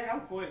 Fuck that,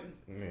 I'm quitting.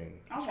 Man.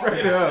 I'm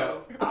Straight walking up.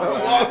 out. I'm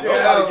Walk walking it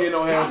out. out. Nobody get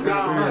no half.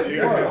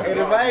 And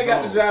if I ain't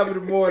got the job in the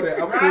morning,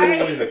 I'm cool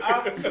with it.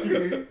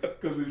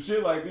 Because if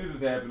shit like this is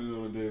happening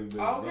on a daily basis,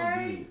 I'm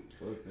Okay.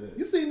 good. Fuck that.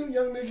 You seen them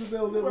young niggas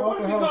that was at Bro, what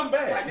Waffle if he come House? Like,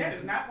 back? that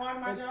is not part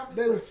of my job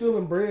They was description.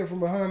 stealing bread from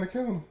behind the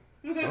counter.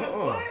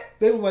 What?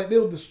 They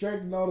was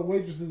distracting all the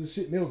waitresses and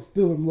shit, and they was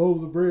stealing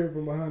loaves of bread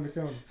from behind the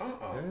counter.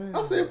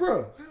 I said,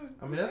 bro,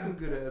 I mean, that's some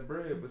good ass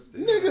bread, but still.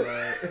 Nigga.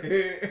 Like,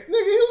 nigga, he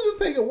was just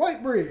taking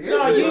white bread.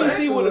 No, you didn't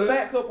see when the good.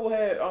 fat couple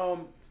had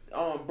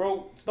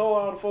stole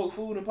all the folks'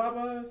 food in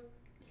Popeyes?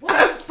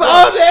 I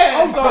saw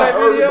that. I saw that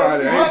video.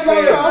 Everybody. I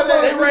saw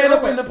that. They ran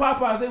up in the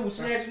Popeyes. They was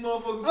snatching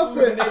motherfuckers' I food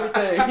said- and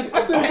everything.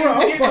 I said, bro, I'm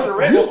Get to the sorry.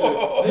 register.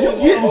 You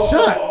getting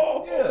shot.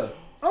 Yeah.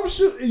 I'm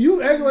shooting.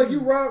 You acting like you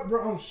robbed,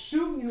 bro. I'm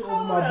shooting you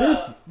over my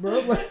biscuit, bro.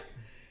 Like,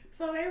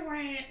 So they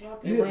ran. yeah,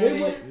 they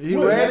went- He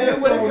look, ran they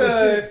in with a stole the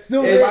gun, shit.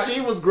 Still and got-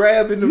 she was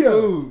grabbing the Yeah.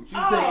 food. She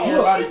was taking Oh, she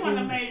everybody's wouldn't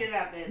have food. made it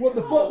out there. What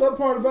the fucked up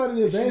part about it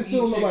is they ain't She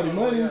stealing eat nobody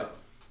chicken on the money. way out.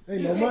 Ain't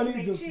You no take money.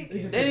 the Just, chicken. they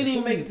just They didn't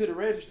even make it to the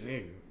register.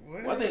 Nigga,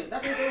 what? Well, I think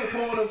they were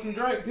pouring up some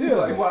drink too. Yeah.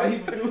 Like while he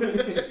was doing it.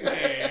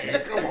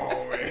 Man, come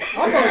on, man. I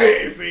thought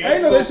it, I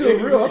ain't know that shit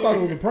was real. I thought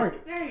it was a prank.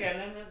 They ain't got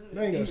nothing else to do.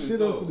 They ain't got Even shit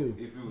so, else to do.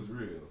 If it was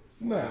real,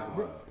 Nah,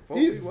 bro. Folk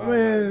You- people out man.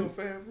 there, no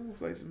fast food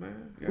places,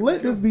 man. Gotta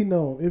Let be this be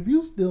known. If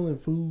you stealing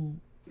food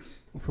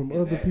from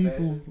In other that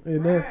people fashion?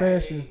 in that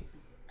fashion,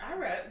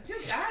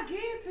 I give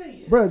it to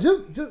you. bro,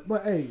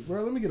 but hey,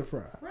 bro, let me get a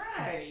fry.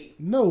 Right.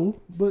 No,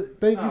 but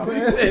thank you No, for he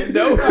asking. said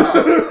no.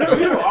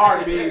 People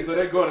are mean, so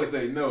they're gonna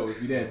say no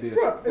if you that desperate.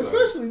 Bro,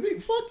 especially me.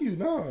 Fuck you,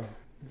 nah,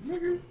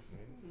 nigga.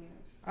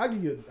 I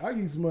give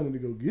you some money to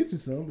go get you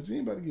some, but you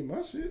ain't about to get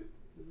my shit.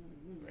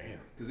 Damn.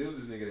 Cause it was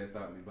this nigga that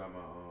stopped me by my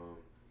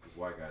this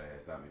white guy that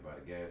had stopped me by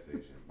the gas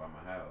station by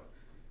my house.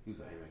 He was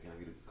like, "Hey man, can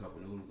I get a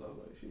couple noodles?" I was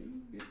like, "Shit,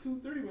 you can get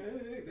 2, 3,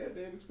 man. It ain't that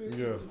damn expensive."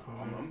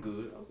 Yeah. I'm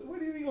good. I was like,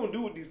 "What is he gonna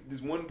do with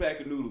this one pack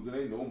of noodles? It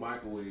ain't no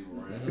microwave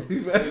around. He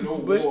better Ain't no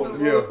smush water."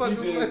 the Yeah.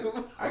 motherfucker. He just,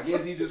 I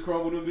guess he just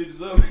crumbled them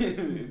bitches up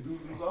and threw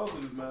some sauce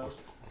in his mouth.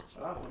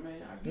 But I was like,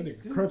 "Man, I That get you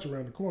nigga too." crunch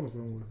around the corner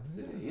somewhere. I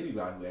said,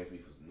 "Anybody who asks me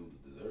for some noodles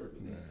deserve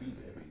at least 2."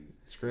 That means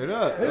Straight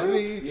up. I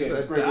mean, yeah,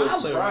 a straight up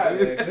dollar.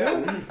 surprise.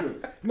 That one.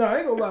 No, I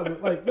ain't gonna lie,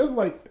 but like that's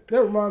like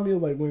that remind me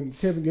of like when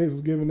Kevin Gates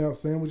was giving out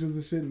sandwiches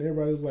and shit, and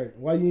everybody was like,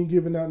 "Why you ain't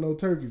giving out no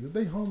turkeys? If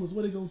they homeless,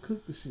 where they gonna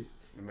cook the shit?"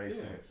 It makes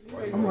Yeah. sense. It Why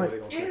makes you sense. say they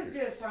gonna It's cook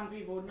it? just some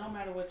people, no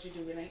matter what you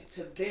do, it ain't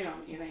to them,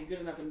 it ain't good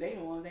enough, and they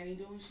the ones that ain't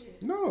doing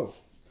shit. No,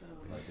 So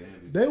Like,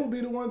 damn, they will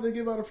be the ones that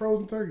give out a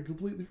frozen turkey,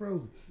 completely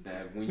frozen.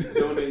 that when you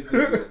donate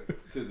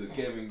to the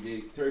Kevin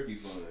Gates Turkey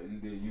Fund,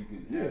 and then you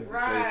can have some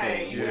say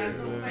right, so. you have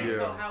some Yeah. say so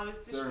Yeah. how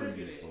it's Serving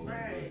these distributed, folks,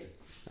 right?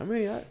 I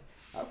mean, I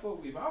fuck.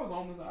 If I was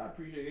homeless, I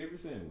appreciate every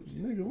sandwich.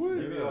 Nigga, what?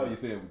 Give me all your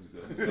sandwiches.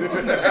 If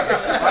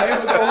I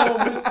ever go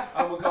homeless,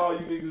 I'm gonna call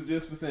you niggas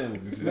just for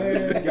sandwiches.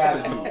 Man. You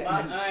gotta do Oh, it.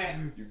 my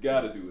aunt, You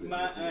gotta do it.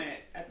 my aunt,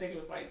 I think it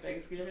was like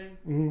Thanksgiving.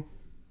 Mm-hmm.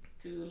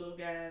 2 little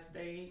guys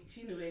stayed.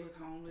 She knew they was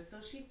homeless, so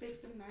she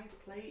fixed them nice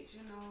plates,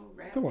 you know,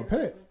 wrapped Come on, it Pat.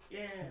 up.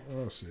 Yeah.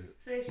 Oh shit.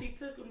 Said she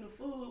took them the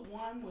food.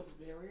 One was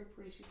very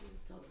appreciative,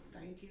 told them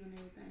thank you and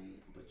everything.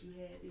 But you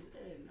had this,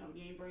 no,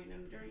 you ain't bring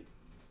them to drink.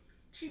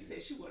 She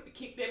said she wanted to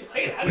kick that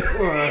plate out of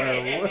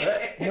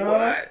her.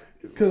 Nah,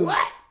 because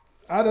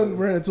I done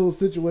ran into a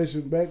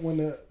situation back when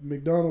the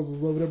McDonald's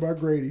was over there by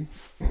Grady,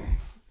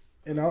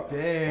 and I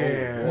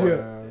Damn.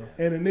 yeah,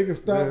 and a nigga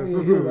stopped me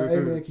and he was like, "Hey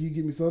man, can you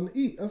get me something to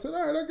eat?" I said,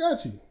 "All right, I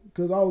got you,"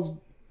 because I was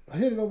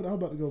headed over there. I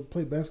was about to go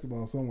play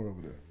basketball somewhere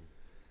over there,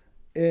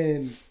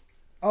 and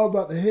I was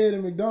about to head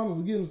in McDonald's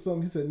to get him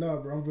something. He said, "Nah,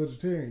 bro, I'm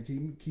vegetarian.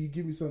 Can you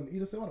give me something to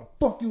eat?" I said, "Why the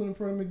fuck you in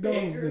front of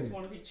McDonald's Beggars then?"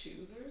 want to be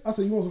choosers. I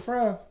said, "You want some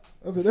fries?"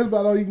 I said, "That's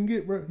about all you can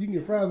get, bro. You can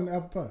get fries and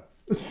apple pie."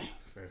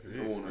 That's I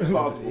it. want an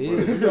impossible You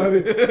burger. know what I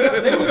mean?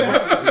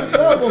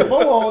 That was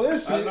before all that I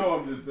shit. know.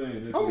 I'm just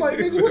saying. That's I'm what like,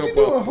 it is. nigga, what you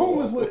doing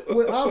homeless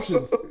with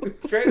options?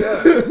 Straight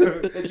up.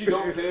 that you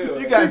don't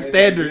tell. You got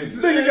standards.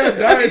 Nigga got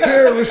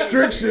dietary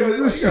restrictions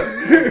and shit.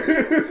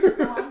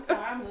 Oh, I'm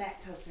sorry, I'm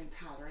lactose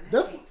intolerant. I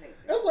That's- can't take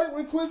that. That's like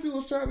when Quincy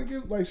was trying to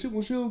give, like, shit,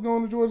 when she was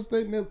going to Georgia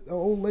State and that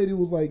old lady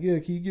was like, "Yeah,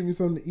 can you give me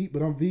something to eat,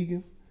 but I'm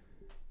vegan?"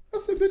 I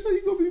said, "Bitch, how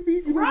you gonna be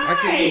vegan?" Right. I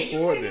can't You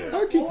afford can't that. even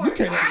How can, you afford it. I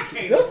can't,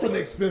 can't that's afford an it.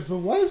 expensive I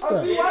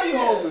lifestyle. see why you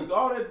Yeah. homeless.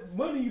 All that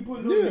money you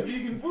putting on Yeah. the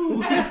vegan food.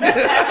 You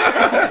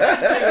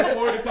can't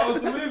afford the cost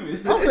of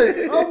living. I was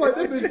like,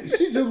 that bitch,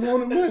 she just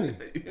wanted money. I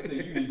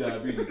think you need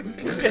diabetes,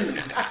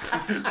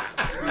 man.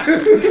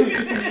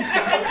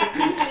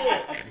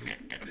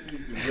 You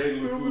need some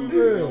regular food.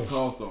 It don't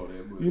cost all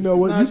that much. You know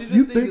what? Nah, you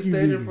you just think need to you stand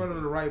in vegan. front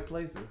of the right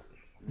places.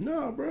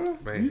 Nah, bro.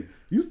 Man.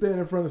 You stand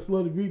in front of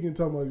Slutty Vegan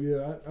talking about,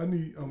 yeah, I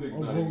need, I'm Niggas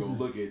not even gonna hungry.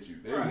 look at you.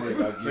 They Right. worry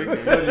about getting money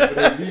for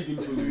their vegan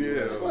food.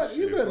 Yeah. What?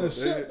 You Shit, better fuck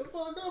shut that. the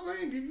fuck up. I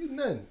ain't give you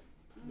nothing.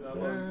 How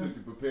long it took to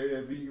prepare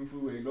that vegan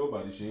food? Ain't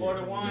nobody sharing. Or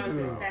the ones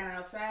that stand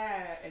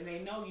outside and they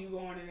know you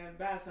going in there to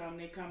buy something,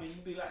 they come and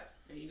you be like,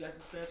 "Hey, you got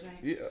some spare change?"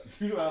 Yeah.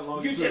 You know how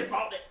long You it just took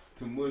bought it.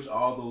 to mush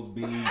all those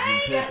beans and I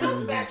ain't got no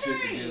peppers spare and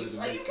shit together change. to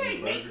Like, you make can't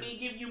the make burger? me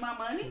give you my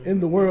money. In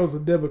the world's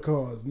of debit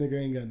cards, nigga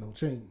ain't got no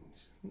change.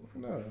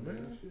 Nah,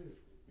 man.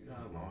 You know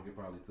how long it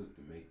probably took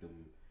to make them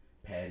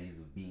patties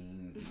of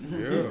beans and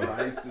Yeah.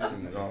 rice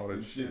and And all that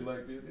and shit shit.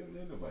 like that?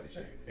 Ain't nobody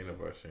sharing that. Ain't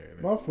nobody sharing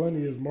that. My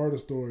funniest martyr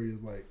story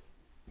is like,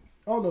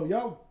 I don't know,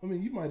 y'all. I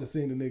mean, you might have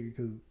seen the nigga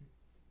because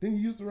didn't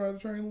you used to ride a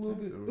train a little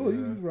bit? so, Oh,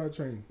 you yeah. used to ride a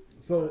train. I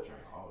So try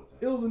all the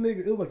it time. was a nigga.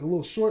 It was like a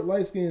little short,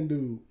 light skinned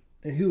dude,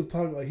 and he was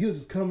talking like he was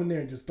just coming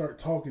there and just start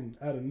talking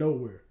out of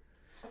nowhere.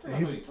 I think I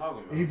know what you're talking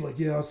about. And he'd be like,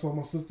 "Yeah, I saw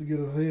my sister get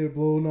her head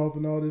blown off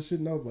and all this shit,"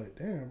 and I was like,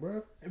 "Damn,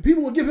 bro!" And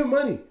people would give him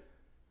money.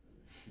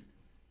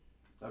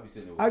 I be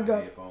sitting there with I my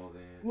got- headphones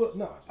in. Look, just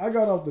no, watching. I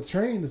got off the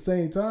train the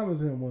same time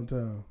as him one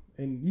time,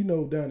 and you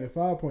know, down at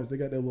 5 Points, they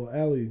got that little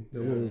alley,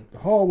 that little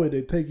hallway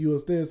that take you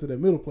upstairs to that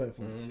middle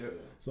platform. Mm-hmm. Yeah.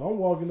 So I'm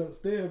walking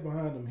upstairs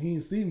behind him. He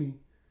didn't see me.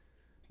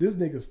 This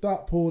nigga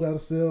stopped, pulled out a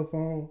cell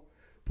phone,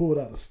 pulled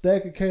out a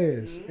stack of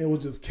cash, and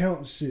was just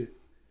counting shit.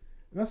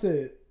 And I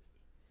said,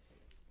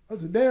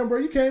 "Damn, bro,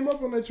 you came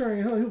up on that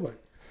train, huh?" He was like,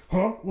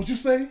 "Huh? What you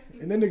say?"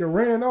 And that nigga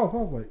ran off. I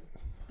was like,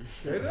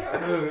 Straight up.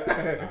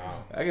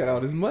 I got all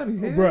this money.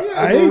 Hell "Bro, yeah,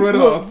 I I'm gonna ain't run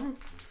look, off.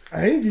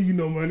 I ain't give you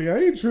no money. I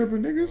ain't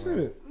tripping, nigga.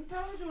 Shit." I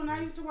told you when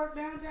I used to work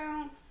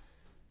downtown,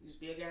 used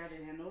to be a guy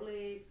that had no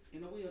legs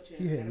in a wheelchair.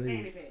 He had a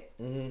fanny legs. pack.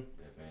 Mm-hmm.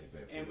 That fanny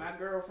pack And food. my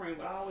girlfriend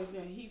would always be,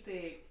 he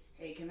said,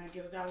 hey, can I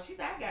get $1? She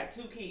said, I got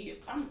 2 kids.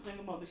 I'm a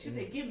single mother. She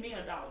said, give me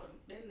 $1.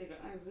 That nigga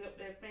unzipped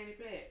that fanny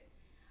pack.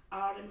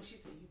 All them, she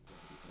said, you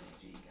better be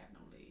glad you ain't got no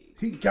legs.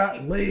 He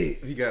got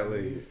legs. He got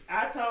laid.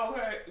 I told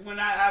her, when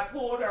I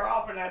pulled her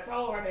off and I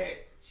told her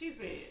that, she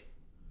said,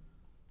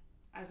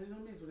 I said,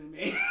 don't mess with that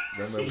man.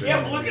 Remember She that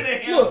kept man. looking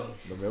at him. Look,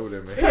 Remember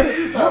that man.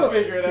 Trying to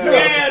figure it out.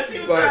 Yeah, she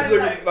was Like,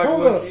 like, like a hold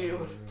little up. kid.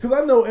 Cause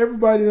I know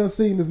everybody done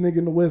seen this nigga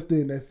in the West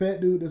End, that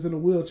fat dude that's in a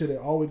wheelchair that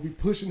always be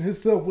pushing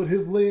himself with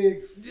his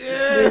legs.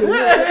 Yeah.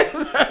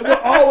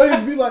 But always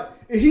be like,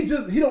 and he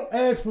don't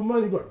ask for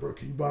money, but bro,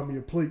 can you buy me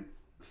a plate?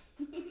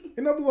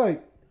 And I'm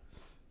like,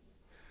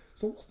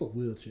 so what's the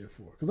wheelchair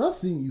for? Cause I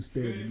seen you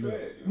standing up.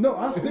 No,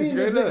 I seen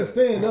this nigga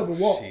stand up and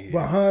walk Shit.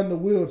 behind the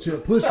wheelchair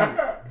pushing it.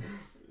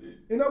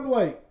 And I'm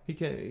like, He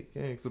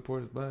can't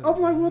support his body.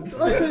 I'm like, what?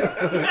 I said,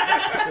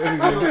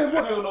 I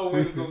what? don't know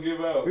when it's gonna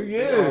give out.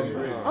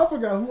 Yeah. I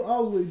forgot who I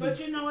was with. but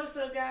you know, it's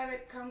a guy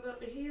that comes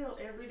up the hill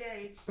every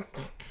day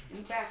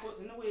and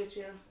backwards in the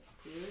wheelchair.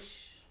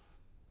 Push.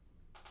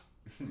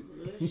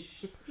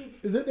 Push.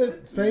 Is it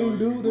that same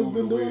dude that's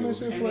been doing that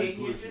shit? And For then like,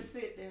 he'll just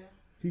sit there.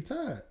 he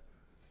tired.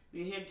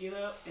 Then he'll get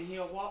up and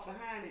he'll walk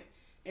behind it.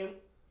 And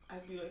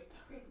I'd be like,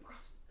 hurry up,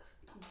 cross.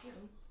 Don't hit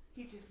him.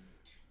 He just.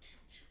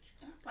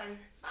 I'm like,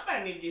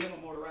 somebody need to get him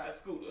a motorized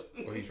scooter.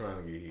 Well, he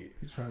trying to get hit.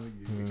 He's trying to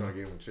get. He trying to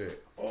get him a check.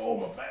 Oh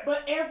my back.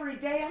 But every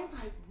day, I was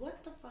like,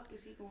 what the fuck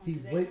is he going He's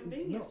to that waiting-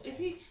 convenience? no. Is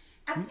he?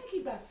 I think he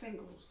buys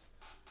singles.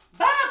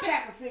 Buy a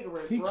pack of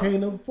cigarettes, He bro.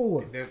 can't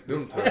afford.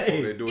 Them type of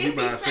they do. He If he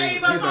buying save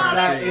singles. He up all buying that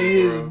Not in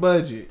singles, his bro.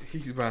 budget.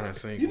 He's buying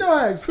singles. You know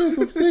how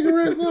expensive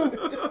cigarettes are?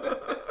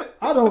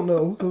 I don't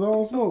know because I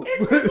don't smoke.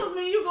 It tickles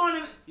me. You going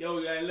in? Yo,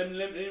 yeah, let me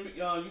you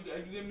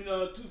give me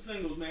 2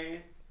 singles, man.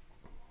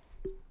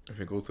 If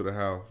you go to the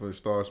house, if you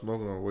start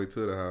smoking on the way to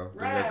the house,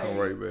 then they come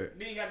right back.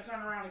 Then you got to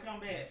turn around and come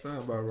back. Sound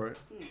about right.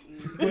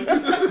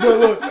 But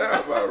look,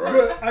 Sound about right.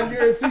 but I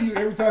guarantee you,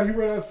 every time he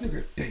run out of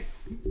cigarette, damn.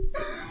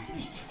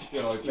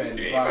 You know, damn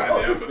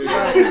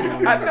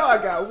I know I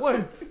got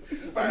one.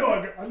 I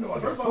know I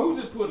got So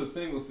who just put a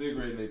single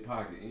cigarette in their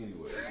pocket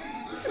anyway?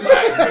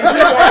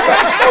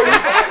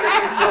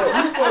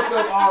 You fucked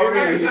up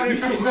already. And if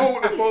you go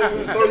with the folks in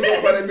the store, you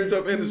gonna find that bitch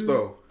up in the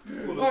store.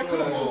 Put a Like, short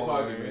come ass on,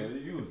 pocket, man.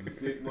 man. You was a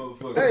sick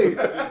motherfucker. Hey,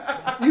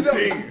 you know,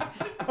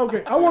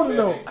 okay, I want to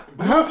know.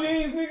 Blue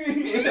jeans, nigga.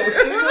 He ain't no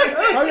cigarette.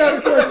 I got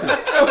a question.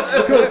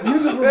 Because you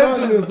just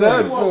reminded me of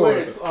done He something. wasn't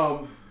wearing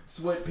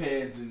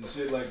sweatpants and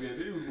shit like that.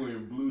 He was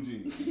wearing blue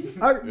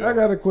jeans. I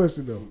got a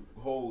question though.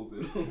 Holes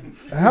in them.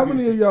 How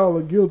many of y'all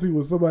are guilty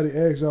when somebody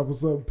asks y'all for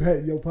something,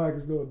 patting your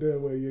pockets, knowing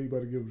damn well you ain't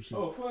about to give them shit?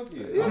 Oh, fuck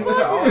yeah. I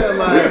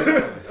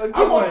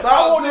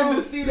I want them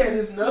to see that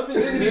there's nothing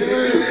in here.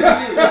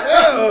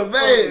 Oh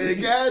man,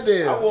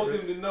 goddamn. I want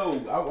them to know.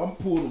 I'm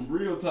pulling them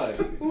real tight.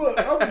 Look,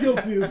 I'm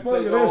guilty as fuck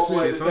Say of no that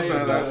way. shit.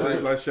 Sometimes I say,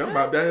 like, shit, I'm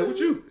about that with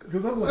you.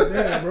 Because I'm like,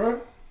 damn,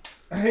 bro.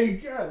 I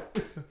ain't got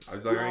it. I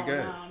was like, I ain't got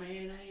it. Nah,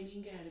 man, I ain't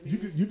even got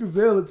it. You can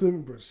sell it to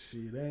me, but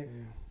shit, ain't.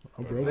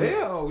 I'm broke.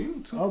 Hell,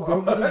 you too I'm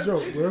far. broke with a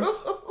joke, bro.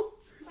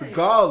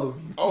 Call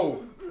him. Oh,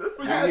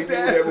 nigga hit me with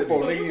that before.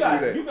 So Nigga hit you me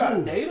got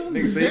with that. data?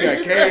 Nigga say you got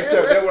cash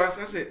up. That's what I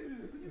said.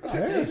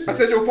 Cash. I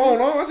said your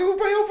phone on. I said who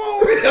pay your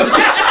phone?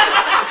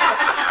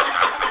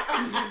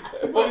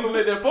 Fuck you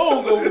let that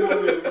phone go with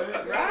it,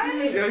 man.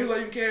 Right? Yeah, he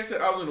like you cash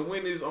up. I was in the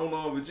Wendy's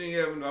on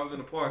Virginia Avenue. I was in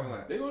the parking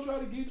lot. They gonna try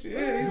to get you.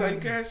 Yeah, he like you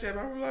cash up.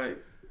 I was like,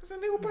 I said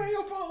nigga pay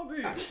your phone,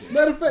 bitch.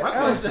 Matter of fact, My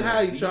question: How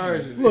you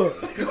charging?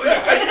 look, that's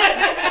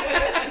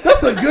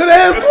a good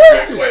ass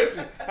question.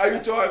 Question: how you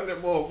charging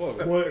that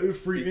motherfucker? Boy, it's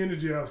free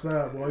energy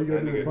outside, boy. You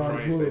That gotta do nigga it find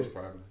train a station club.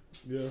 probably.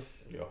 Yeah.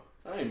 Yeah.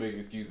 I ain't making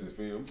excuses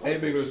for him.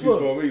 Ain't making no excuse Look.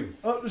 for me.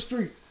 Up the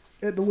street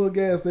at the little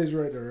gas station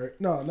right there, right?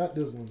 No, not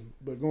this one,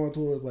 but going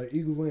towards like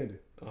Eagles Landing.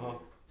 Uh-huh.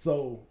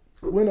 So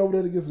went over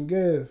there to get some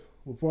gas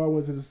before I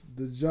went to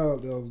the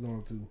job that I was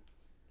going to,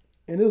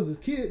 and there was this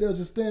kid that was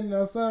just standing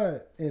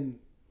outside, and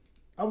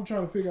I'm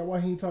trying to figure out why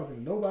he ain't talking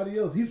to nobody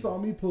else. He saw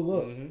me pull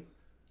up, and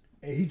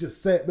he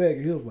just sat back,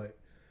 and he was like,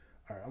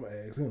 "All right, I'm gonna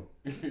ask him."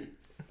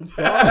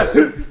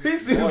 He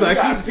seems like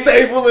he's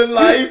stable in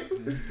life.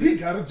 He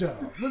got a job.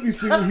 Let me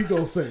see what he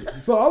gonna say.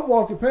 So I'm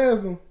walking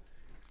past him.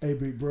 Hey,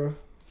 big bro.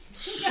 It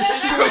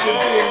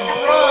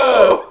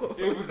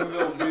was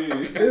so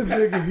big. This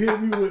nigga hit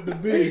me with the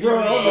big bro.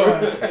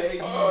 I'm like, Hey,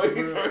 Oh,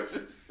 he bro. turned.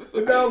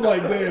 and now I'm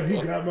like, damn, he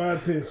got my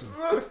attention.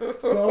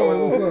 So I'm like,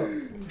 what's up?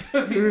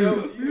 Cause he know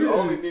you the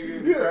only nigga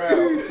in the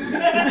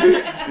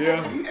crowd.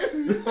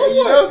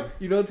 Yeah.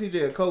 You know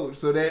TJ a coach,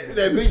 so that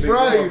big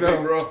bro, you know.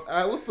 Big bro. All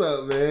right, what's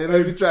up, man?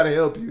 Let me try to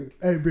help you.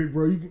 Hey, big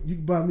bro, you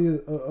can buy me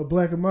a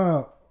black and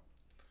mild.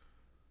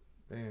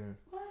 Damn.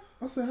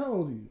 I said, how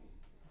old are you?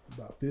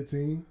 About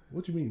 15.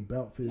 What you mean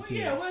about 15? Well,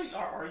 yeah, what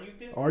are you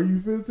 15? Are you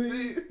 15?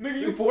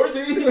 Nigga, you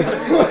 14? Hey, this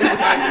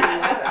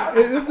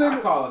I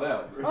nigga, call it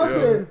out, bro. I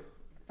said,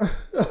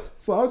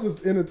 so I was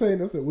just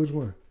entertained. I said, which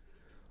one?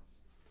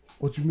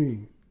 What you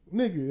mean?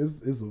 Nigga,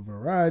 it's a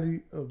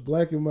variety of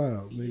black and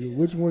miles, nigga. Yeah.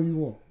 Which one you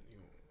want?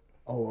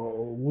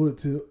 Oh, wood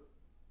tip.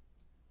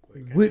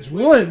 Which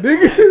one,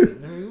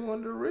 nigga? You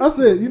want the rich I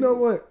said, you know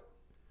what?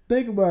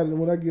 Think about it, and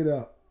when I get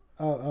out,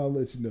 I'll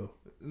let you know.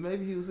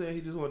 Maybe he was saying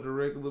he just wanted a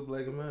regular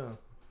black amount.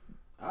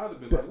 I would have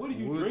been like, what are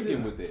you Would drinking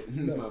you? with that,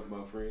 No.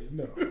 my friend?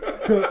 No.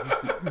 'Cause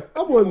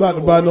I wasn't about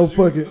to buy no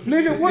fucking...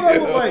 Nigga, what I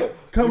look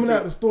like coming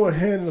out the store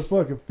handing a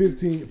fucking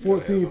 14,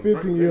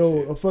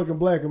 15-year-old a fucking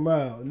Black and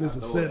Mild, and this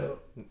is a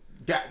setup.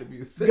 Got to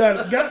be a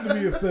setup. Got to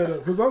be a setup.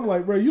 Because I'm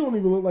like, bro, you don't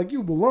even look like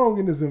you belong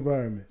in this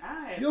environment.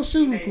 I had Your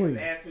some shoes teenagers clean.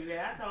 ask me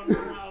that. I told them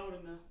I'm not old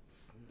enough.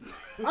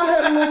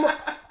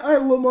 I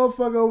had a little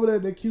motherfucker over there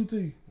at that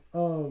QT.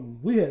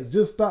 We had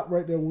just stopped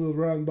right there when we was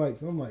riding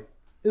bikes. I'm like,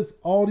 it's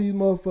all these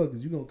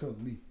motherfuckers. You gonna come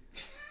to me?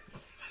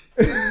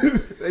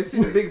 They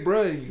see the big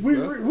brother in you,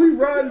 bro. We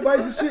riding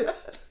bikes and shit. Even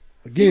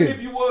if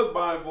Again, you was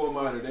buying for a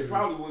minor, they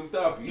probably wouldn't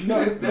stop you.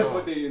 No. That's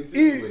what they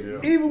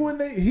insinuate. even when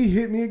he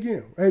hit me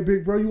again. Hey,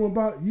 big bro, you want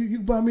buy you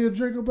buy me a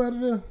drink up out of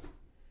there?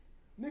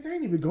 Nigga, I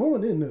ain't even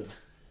going in there.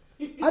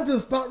 I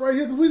just stopped right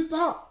here because we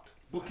stopped.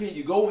 But can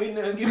you go in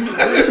there and give me a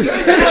drink?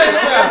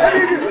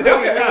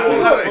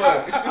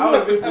 I would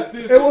have been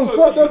persistent. It was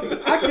fucked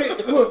up. I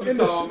can't look in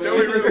Tall the man. That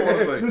we really want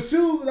to say. the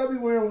shoes that I be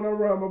wearing when I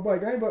ride my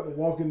bike. I ain't about to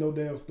walk in no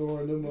damn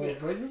store and them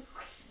motherfuckers.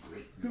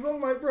 Cause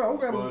I'm like, bro, I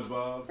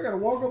SpongeBob. gotta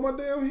walk on my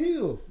damn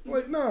heels. I'm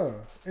like, nah.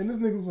 And this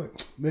nigga was like,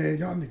 man,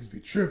 y'all niggas be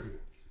tripping.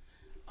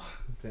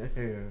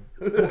 Damn.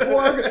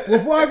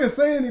 Before I could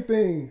say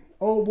anything,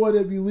 old boy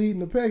that be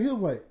leading the pack, he was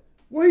like,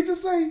 what he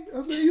just say?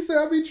 I said, he said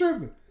I be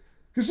tripping.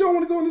 Cause you don't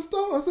want to go in the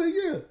store? I said,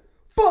 yeah.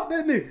 Fuck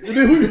that nigga. And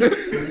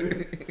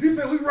then he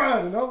said, we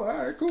riding. I was like,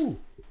 all right, cool.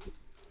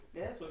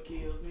 That's what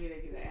kills me.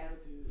 They get an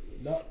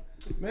attitude. No,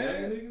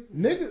 man,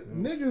 niggas.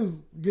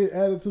 niggas get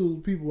attitude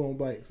with people on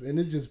bikes, and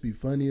it just be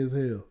funny as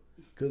hell.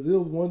 Cause it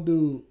was one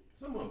dude.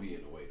 Someone be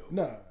in the way though.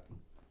 Nah,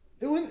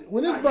 when it's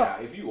Nah, about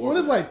yeah, if you when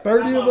it's like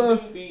organize 30 of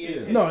us.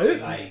 No,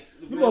 it- like,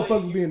 you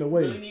motherfuckers be in the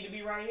way. Really need to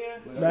be right here.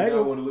 But Nah, I I ain't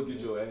gonna- want to look at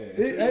your ass.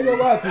 It ain't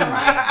gonna lie to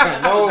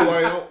you. No,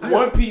 like,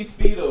 One piece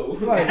speedo.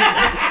 Like,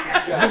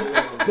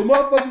 the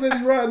motherfuckers that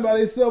be riding by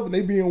themselves and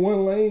they be in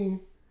one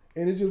lane,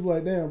 and it's just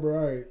like, damn, bro,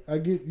 all right, I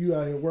get you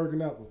out here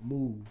working out, but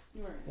move.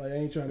 Right. Like, I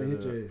ain't trying to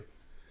hit your ass.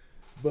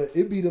 But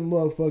it be them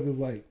motherfuckers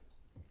like,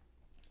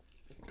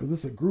 because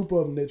it's a group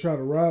of them that try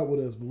to ride with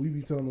us, but we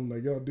be telling them,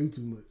 like, y'all do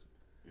too much.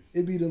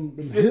 It be them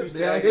hips.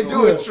 They out here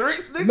doing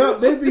tricks, nigga. No,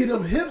 they be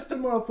them hipster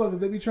motherfuckers.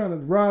 They be trying to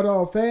ride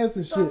all fast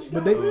and shit,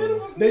 but they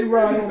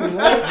ride on the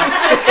wrong.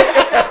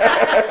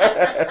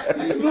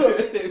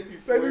 Look,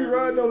 they be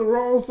riding on the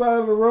wrong side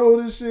of the road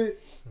and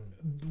shit,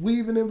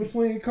 weaving in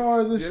between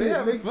cars and Yeah, shit. they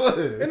having fun.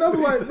 And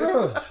I'm like,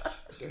 bro,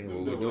 ain't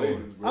what we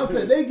doing. I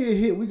said they get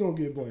hit, we gonna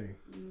get blamed.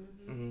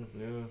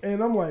 Yeah.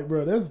 And I'm like,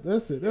 bro, that's it.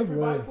 That's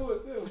Everybody lame. for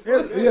itself.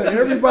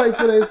 Everybody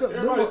for themselves.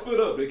 Everybody split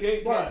up. They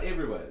can't catch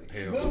everybody.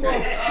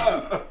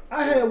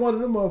 I had one of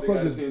them They got to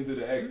motherfuckers. tend to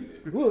the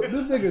accident. Look,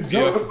 this nigga You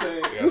know what I'm jumped.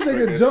 saying? This Break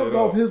nigga that jumped shit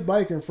off off. his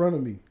bike in front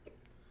of me.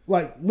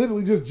 Like,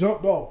 literally just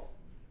jumped off.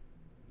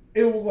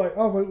 It was like,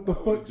 I was like, what the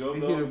fuck? Jumped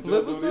He off hit a and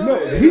flip jumped or on No,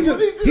 his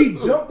something? ass. he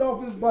jumped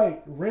off his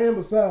bike, ran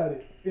beside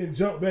it, and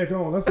jumped back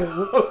on. I said,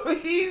 what?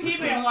 He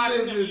been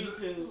watching the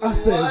YouTube. I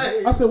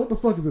said, what the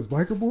fuck is this,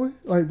 biker boy?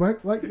 Like,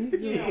 He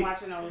been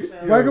watching all the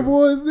shows. biker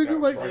boys, nigga,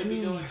 like, They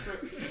be doing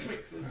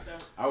tricks and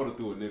stuff. I would have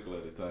threw a nickel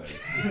at the time.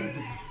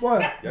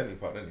 what? Y'all need to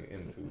pop that nigga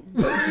into.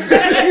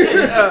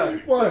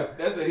 What?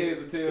 That's a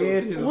heads or tails.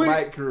 In his Wait.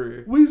 bike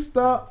career. We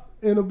stopped,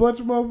 and a bunch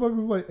of motherfuckers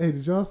was like, hey,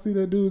 did y'all see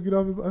that dude get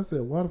off his bike? I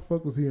said, why the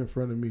fuck was he in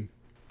front of me?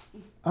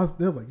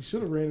 They were like, you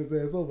should have ran his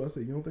ass over. I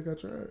said, you don't think I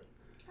tried?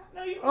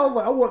 No, you I was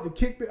like, I wanted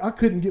to kick I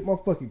couldn't get my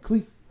fucking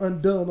cleat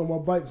undone on my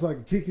bike so I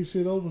could kick his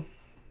shit over.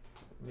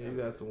 Yeah, you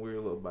got some weird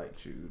little bike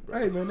shoes, bro.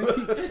 Hey, man, they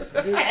keep,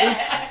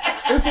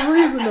 it's a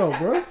reason, though,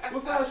 bro.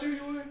 What size shoe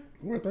you wearing?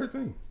 We're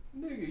 13.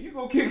 Nigga, you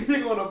gonna kick a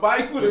nigga on a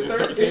bike with a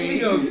 13? He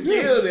gonna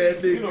kill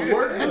that You know, nigga.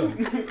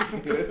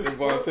 work. That's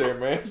involuntary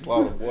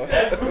manslaughter, boy.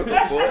 That's like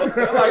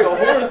a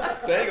horse.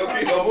 They ain't gonna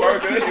keep no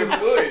bird in your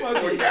foot.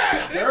 Fucking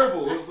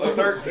gerbil. It's A like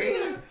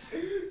 13?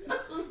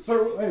 So,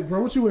 hey,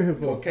 bro, what you in here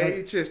for? Okay,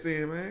 your chest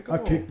in, man. Come I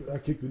on.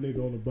 kicked the nigga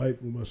on the bike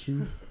with my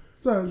shoe.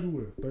 Size you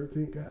wear?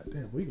 13? God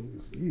damn, we gonna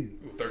get some years.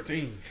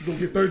 13. We gonna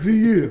get 13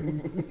 years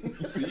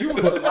you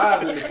would have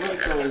survived in the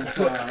Flintstones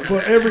time.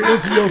 for every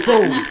inch of your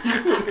soul.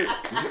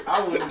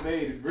 I wouldn't have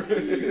made it, bro.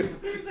 You'd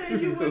He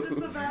said you wouldn't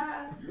survive.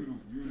 have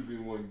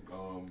been one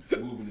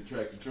moving the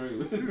tractor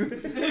trailers.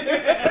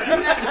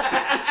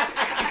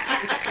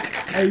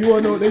 Hey, you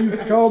wanna know what they used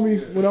to call me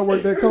when I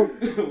worked at Coke?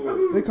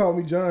 They called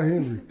me John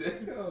Henry.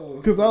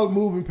 Because I was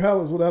moving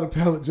pallets without a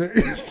pallet jack.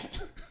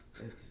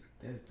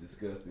 That's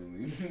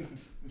disgustingly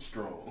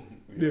strong.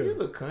 Yeah. He's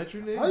a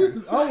country nigga.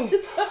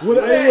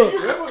 Hey,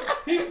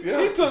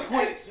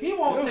 look, He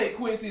won't take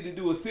Quincy to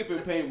do a sip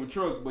and paint with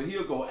trucks, but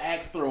he'll go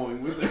axe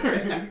throwing with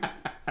her.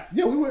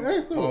 yeah, we went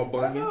ask Paul them. I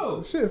Bunyan.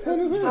 know. Shit, fun That's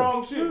as some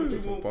hell. strong shit. But you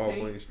Some won't Paul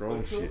paint Bunyan strong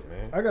with shit,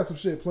 man. I got some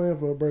shit planned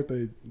for her birthday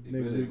You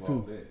next better week,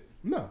 involve too. that.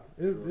 No,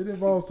 it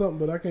involves something,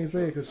 but I can't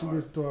say it because she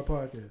listens to our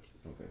podcast.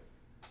 Okay.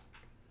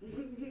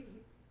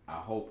 I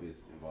hope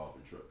it's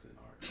involving trucks and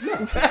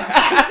art.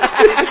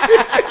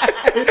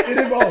 It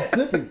involves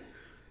sipping.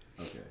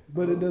 Okay.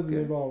 but it doesn't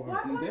involve her.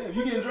 Damn,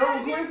 you getting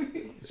drunk with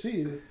Quincy? She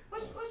is.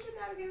 What you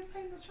got against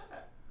painting the truck?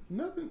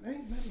 Nothing.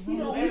 Ain't nothing. You wrong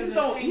know, with He it. just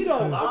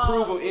don't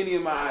approve of any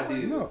of my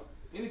ideas. No.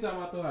 Anytime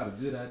I throw out a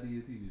good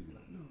idea, TJ be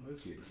like, no,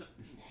 let's get it.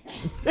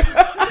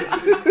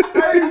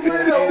 I ain't say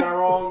that. Ain't I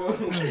wrong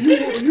though?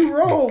 You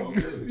wrong.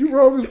 You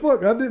wrong as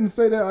fuck. I didn't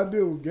say that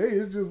idea was gay.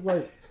 It's just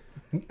like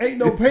ain't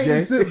no painting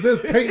gay. sips.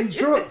 There's painting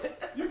trucks.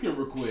 You can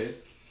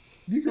request.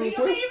 You can You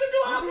can request.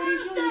 do all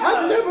kinds of stuff.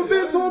 I've never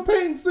been to a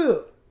painting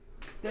sip.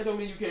 That don't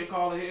mean you can't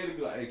call ahead and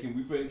be like, hey, can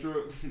we paint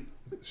trucks?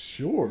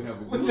 Sure. We have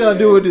a What good y'all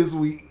doing ass- this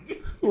week?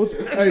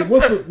 Hey,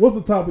 what's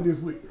the topic this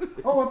week?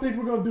 Oh, I think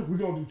we're gonna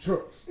do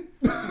trucks.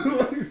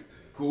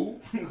 Cool.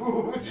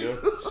 Yeah.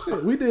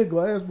 Shit, we did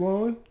glass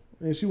blowing,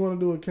 and she want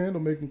to do a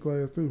candle making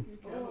class too.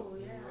 Oh,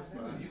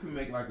 yeah. You can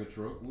make like a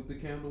truck with the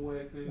candle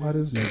wax in it. Why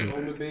this nigga?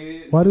 On the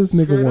bed. Why this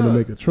nigga Straight want to up.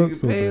 make a truck You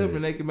so can pay them and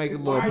bad? they can make a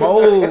Why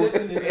little you mold. not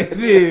sipping this?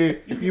 And then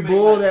You you can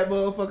boil make that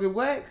motherfucking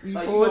wax. You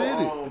Like, pour you it in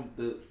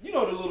it.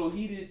 know, the little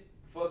heated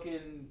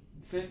fucking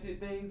scented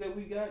things that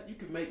we got. You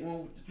can make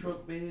one with the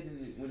truck bed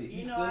and when it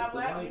heats You know, up. the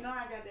I light.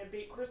 got that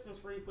big Christmas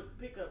wreath with the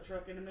pickup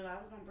truck in the middle. I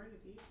was gonna bring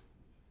it to you.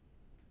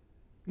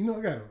 You know,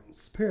 I got a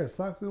pair of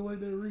socks that like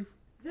that reef.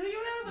 Do you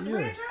have the Yeah,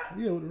 red truck?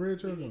 yeah, with the red You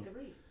truck on. need the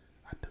wreath.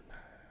 I do not.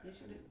 Yes,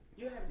 you do.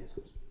 You have it this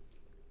Christmas.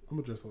 I'm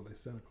gonna dress up like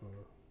Santa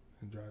Claus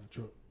and drive the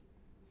truck.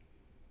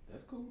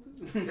 That's cool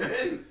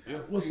too.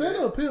 Well,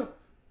 Santa a pimp.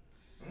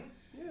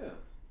 Yeah.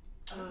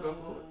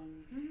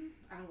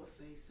 I would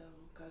say so,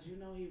 cause you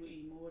know he would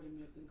eat more than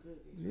milk and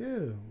cookies.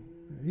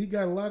 Yeah, he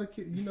got a lot of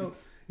kids. You know.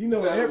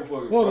 Santa Every,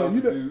 fucking hold on.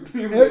 You know, prostitutes.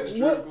 He was at the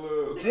strip what-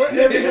 club. what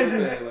every Yeah,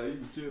 nigga- like, you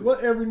can chill.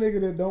 what every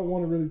nigga that don't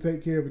want to really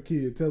take care of a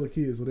kid tell a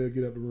kid so they'll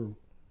get out the room.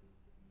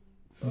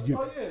 You get,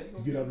 Oh, yeah,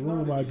 you get out the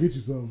room, I'll get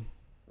you something.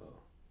 Oh.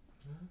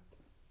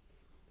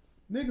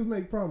 Niggas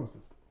make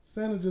promises.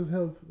 Santa just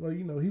helped, like,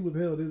 you know, he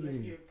withheld his If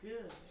end. you're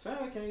good.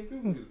 Santa came through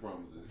with his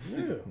promises.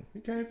 Yeah, he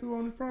came through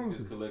on his He promises.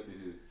 just collected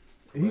his.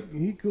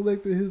 He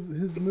collected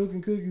his milk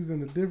and cookies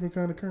in a different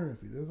kind of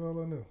currency. That's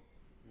all I know.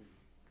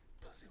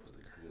 Pussy was the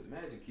currency. Just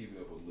imagine keeping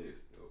up a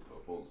list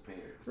of folks'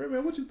 parents. Ray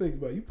man, what you think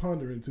about? You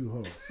pondering too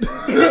hard.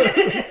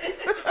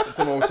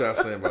 Tell me what y'all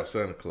saying about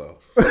Santa Claus.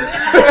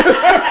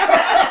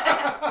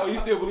 Oh, you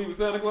still believe in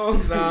Santa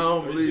Claus? Nah, I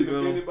don't Are you believe getting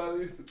in him. offended by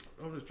this?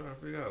 I'm just trying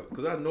to figure out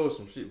because I know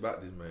some shit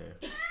about this man.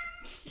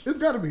 It's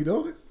got to be,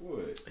 don't it?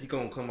 What? He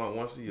gonna come out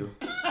once a year.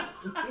 He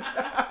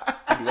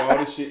do all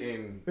this shit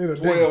in In a 12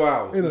 day.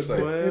 hours. In, let's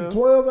say. in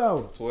 12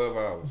 hours. 12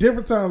 hours.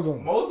 Different time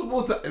zones.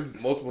 Multiple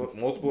times.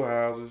 Multiple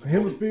houses.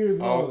 Hemispheres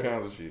and all all that.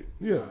 kinds of shit.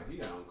 Yeah. Nah, he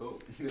got on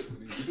coke. That's what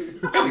he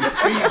is.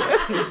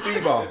 He's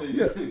speedball.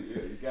 Yeah,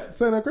 you got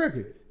Santa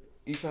crackhead.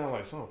 He sound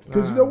like something.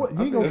 Because you know what? You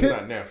I ain't think gonna that's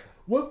catch. not natural.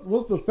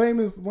 What's the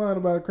famous line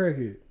about a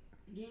crackhead?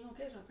 You ain't gonna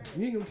catch no crack.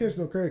 You ain't gonna catch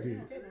no crackhead.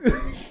 You ain't gonna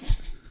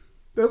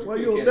That's why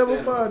you'll can't never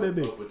Santa find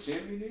that up nigga. a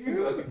chimney,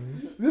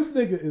 nigga. This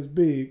nigga is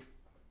big.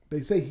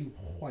 They say he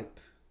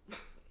white.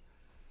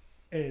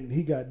 And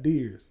he got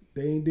deers.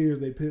 They ain't deers,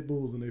 they pit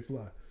bulls and they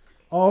fly.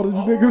 All these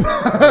niggas.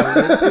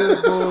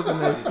 Pit bulls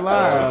and they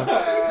fly.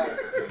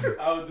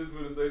 I was just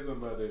gonna say something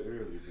about that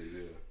earlier, but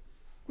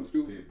yeah.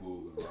 Pit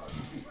bulls and rocks.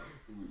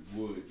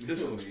 Wood. There's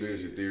some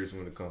conspiracy theories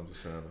when it comes to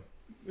Santa.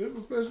 It's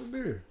a special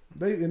deer.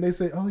 They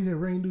say, oh yeah,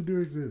 reindeer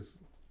deer exists.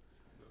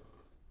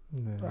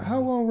 How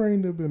long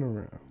reindeer been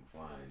around?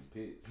 Flying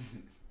pits.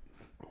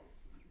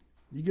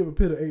 You give a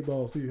pit an 8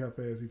 ball, see how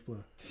fast he fly.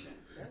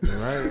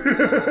 Right.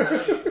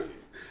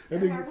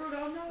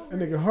 That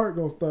nigga heart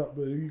gonna stop,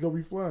 but he gonna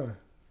be flying.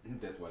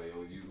 That's why they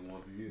only use them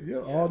once a year. Yeah,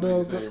 all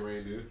dogs. Same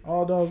reindeer.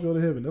 All dogs go to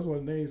heaven. That's why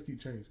the names keep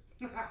changing.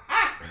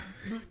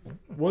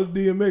 Once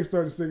DMX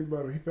started singing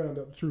about it, he found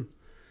out the truth.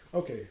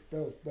 Okay, that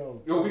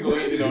was. Yo, we gonna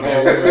end it on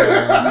that.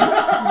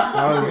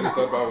 That's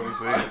about what he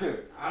said.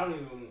 I don't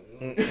even.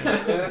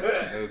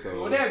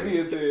 So with that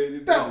being said,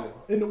 it's That,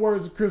 in the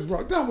words of Chris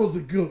Rock, that was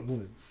a good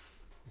one.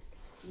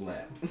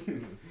 slap.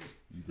 You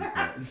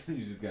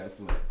just got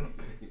slapped.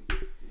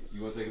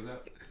 You wanna take us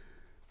out?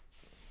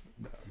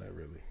 No, not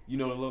really. You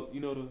know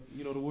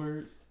the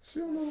words? She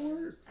don't know the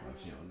words. Oh,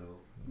 she don't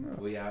know.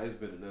 Well, yeah, it's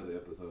been another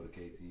episode of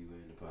KTU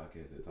and the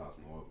podcast that talks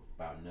more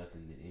about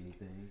nothing than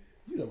anything.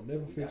 You don't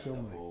never We fix got your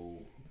the mic.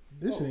 whole-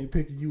 This shit ain't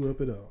picking you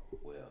up at all.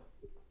 Well,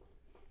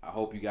 I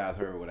hope you guys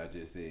heard what I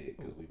just said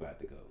because we about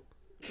to go.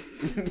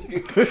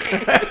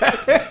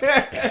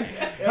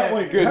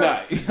 Good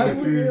night. How did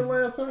we end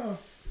last time?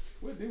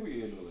 What did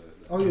we end on last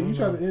night? Oh yeah, you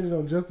tried to end it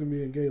on Justin,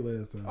 me, and Gay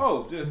last time.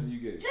 Oh, Justin, you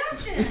get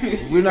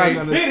it. We're not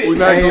gonna. We're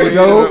not Hey, gonna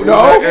no,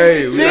 no.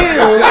 Hey, Chill.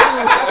 Chill.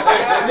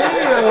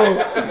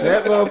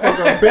 That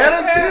motherfucker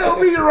better still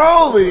be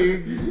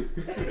rolling.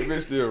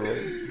 Bitch still wrong.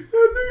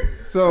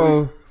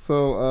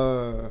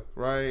 So,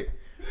 right.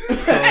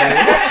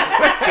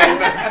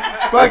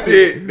 That's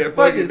it. That Fuck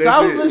fucking. it. So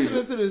I was That's it.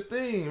 listening to this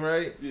thing,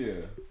 right? Yeah.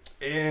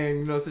 And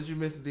you know, since you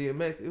mentioned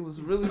DMX, it was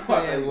really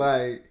saying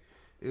like,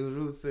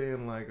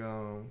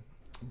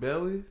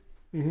 Belly.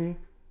 Mm-hmm.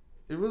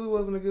 It really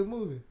wasn't a good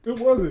movie. It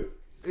wasn't.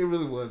 It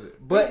really wasn't.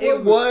 But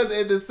it was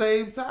at the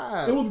same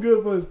time. It was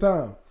good for his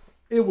time.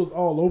 it was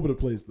all over the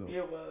place though.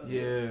 It was.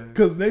 Yeah.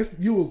 Cause next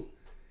you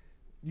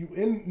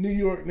in New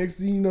York, next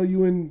thing you know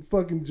you in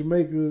fucking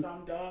Jamaica,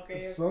 Some dark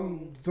ass.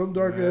 some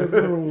dark ass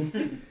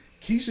room.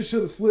 Keisha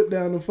should have slipped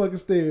down the fucking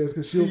stairs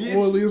because she was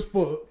oily as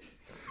fuck.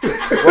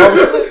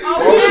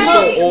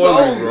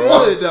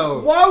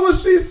 Why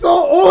was she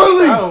so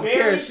oily? I don't Very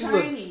care. She shiny.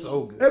 looked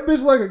so good. That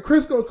bitch like a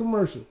Crisco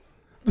commercial.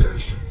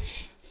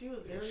 She was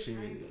very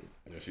shiny.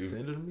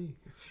 Send her to me.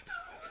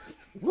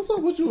 What's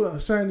up with you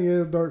shiny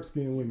ass dark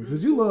skinned women?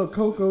 Because you love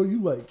Coco, you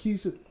like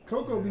Keisha.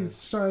 Coco be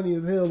shiny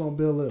as hell on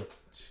Bel Air.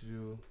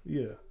 True.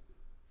 Yeah.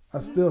 I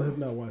still have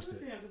not watched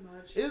it.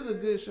 It's a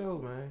good show,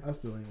 man. I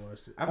still ain't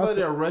watched it. I feel like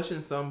they're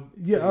rushing some.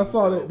 Yeah, I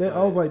saw that.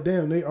 I was like,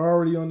 damn, they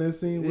already on that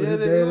scene where his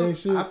dad ain't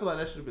shit. I feel like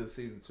that should have been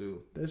season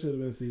 2. That should have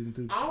been season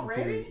 2.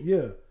 Already?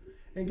 Yeah.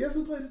 And guess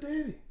who played the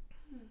daddy?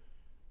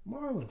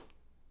 Marlon.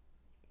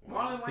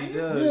 Marlon He Wayans?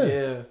 does,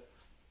 Yeah. yeah.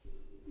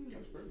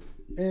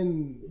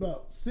 And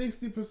about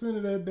 60%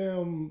 of that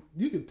damn,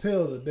 you could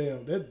tell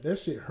that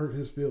shit hurt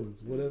his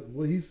feelings.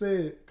 What he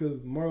said,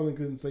 because Marlon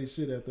couldn't say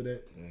shit after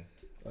that.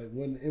 Like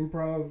when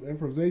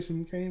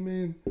improvisation came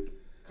in.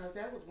 Because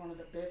that was one of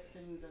the best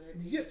scenes of that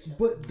TV Yeah, show.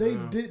 but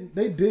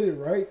they did it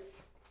right.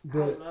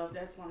 But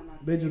That's one of my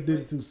they just did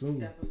it favorite too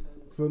soon. episodes.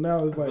 So now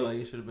it's I feel like, like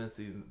it should have been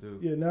season 2.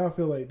 yeah, now I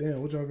feel like,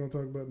 damn, what y'all gonna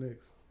talk about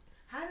next?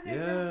 How did they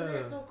jump to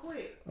that so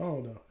quick? I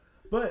don't know.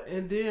 But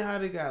And then how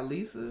they got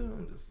Lisa,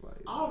 I'm just like,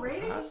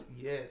 Already?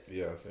 Yes.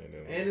 Yeah, I seen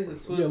that. And it's a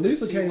twist. yeah,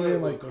 Lisa that she came went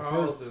in with like the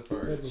Carlton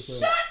first episode.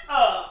 Shut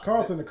up!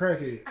 Carlton the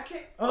crackhead. I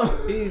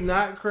can't. He's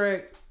not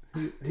cracked.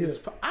 He-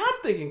 I'm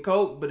thinking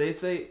coke, but they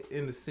say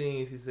in the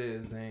scenes he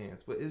says Zans,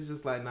 but it's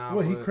just like nah.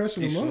 Well, he but-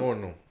 crushing He's him up.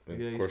 snoring them.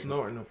 Yeah, he's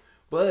snorting them.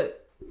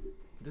 But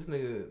this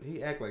nigga,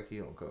 he act like he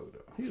on coke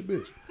though. He a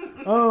bitch.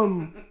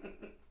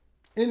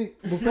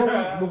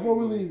 Before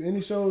we leave,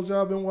 any shows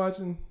y'all been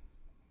watching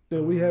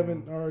that we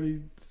haven't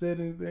already said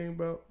anything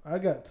about? I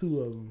got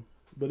 2 of them,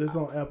 but it's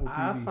on Apple I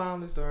TV.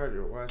 finally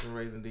started watching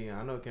Raising Dion.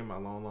 I know it came out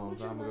a long What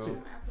you time watching ago,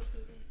 on Apple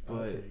TV? I'll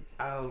but take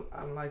it.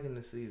 I'm liking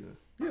the season.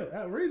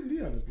 Yeah, Raising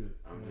Dion is good.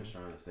 I'm just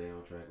trying to stay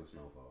on track with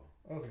Snowfall.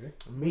 Okay.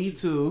 Me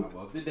too. I'm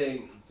up to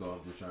date, so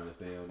I'm just trying to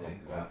stay on that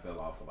because I fell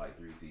off for like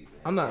 3 seasons.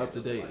 I'm not I up to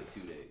had for date. Like 2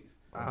 days.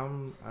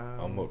 I'm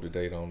up to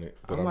date on it.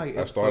 But I'm like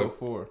I episode started.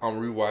 4. I'm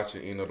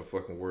rewatching End of the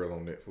Fucking World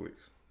on Netflix.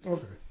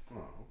 Okay.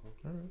 Oh,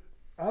 okay.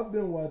 I've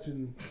been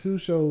watching 2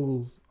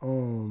 shows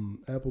on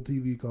Apple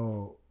TV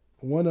called,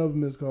 one of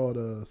them is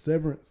called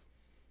Severance,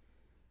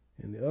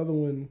 and the other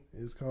one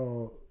is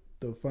called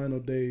The Final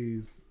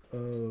Days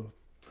of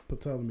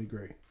Ptolemy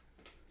Gray,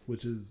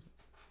 which is,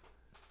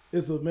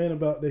 it's a man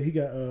about that he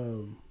got,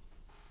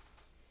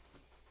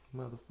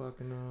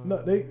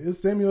 Motherfucking. it's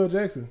Samuel L.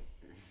 Jackson.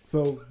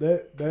 So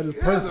that is That's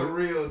a perfect.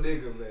 real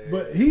nigga, man.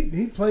 But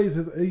he plays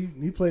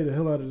he played the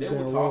hell out of this They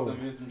damn will toss role.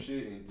 him in some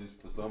shit and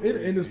just for some And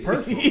reason. it's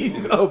perfect. He's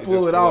gonna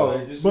pull it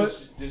off.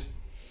 Just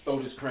throw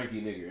this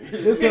cranky nigga.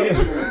 It's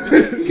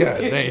a God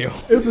damn.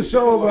 it's a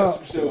show Watch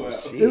about some show out.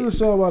 it's a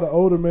show about an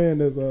older man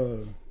that's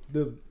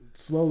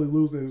slowly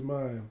losing his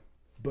mind,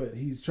 but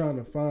he's trying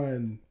to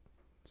find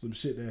some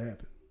shit that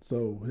happened.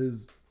 So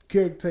his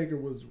caretaker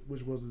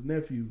which was his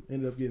nephew,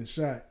 ended up getting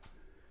shot.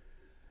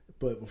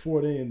 But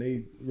before then,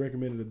 they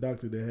recommended a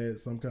doctor that had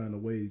some kind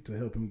of way to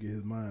help him get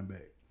his mind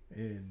back.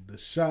 And the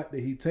shot that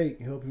he take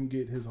helped him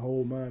get his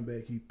whole mind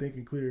back. He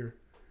thinking clear,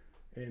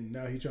 and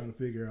now he's trying to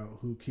figure out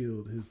who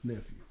killed his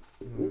nephew.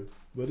 Mm-hmm.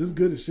 But it's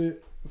good as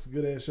shit. It's a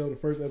good ass show. The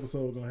first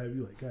episode gonna have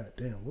you like, God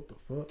damn, what the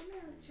fuck?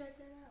 Check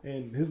that out.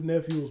 And his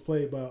nephew was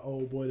played by an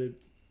old boy that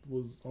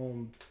was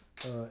on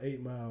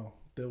 8 Mile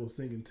that was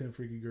singing 10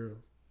 Freaky Girls.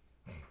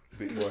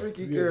 Big boy.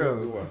 Freaky Yeah,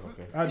 girls.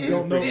 Okay. I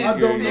don't know Freaky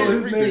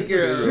his Freaky name for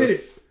Girls.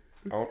 shit.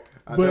 Oh,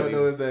 I But- don't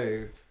know his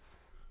name.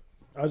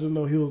 I just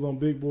know he was on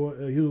Big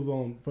Boy. He was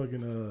on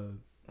fucking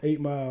 8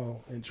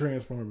 Mile and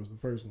Transformers, the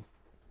first one.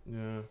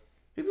 Yeah.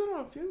 He been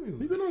on a few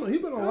movies. He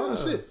been on a lot of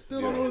shit.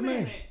 Still don't know his Wait a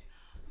name. minute.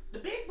 The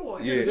big boy.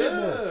 Yeah.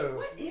 Yeah.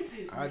 What is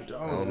his name? I I don't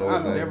don't know know.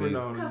 I've his name never either.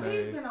 known his Because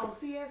he's name. been on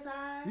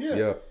CSI. Yeah.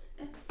 yeah.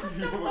 What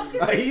the fuck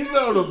is Like, his he's been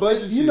on a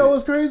bunch of You shit. know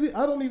what's crazy?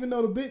 I don't even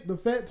know the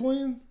Fat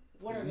Twins.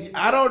 What are they?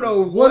 I don't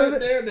know What what are they-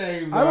 their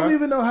names I don't are.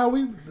 even know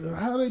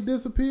how they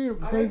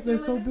disappeared. Are So they they still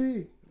so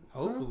big.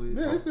 Hopefully.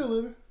 Yeah, they still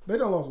living. They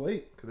don't lost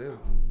weight. Because they was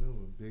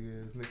big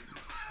ass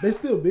niggas. They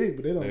still big,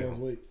 but they don't Yeah. lost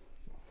weight.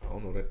 I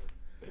don't know that.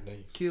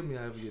 name. Kill me,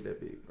 I ever get that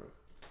big, bro.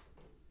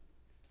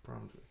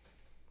 Promise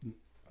you.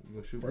 You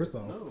gonna shoot me? First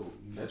off, No,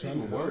 that's trying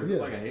even to- worse. yeah.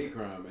 It's like a hate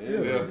crime,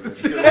 man. Yeah.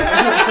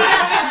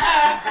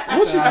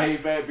 What I hate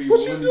fat people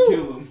what you when do? you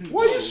kill them.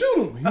 Why you shoot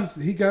him?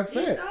 He got He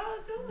fat.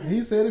 started doing it.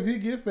 He said if he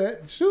get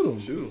fat, shoot him.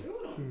 Shoot him.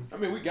 Shoot him. I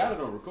mean, we got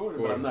it on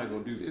recording, but I'm not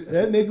gonna do this.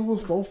 That nigga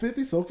was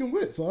 450 soaking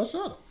wet, so I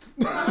shot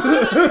him.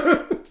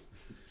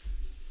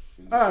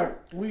 All right,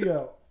 we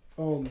out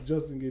on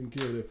Justin getting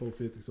killed at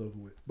 450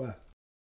 soaking wet. Bye.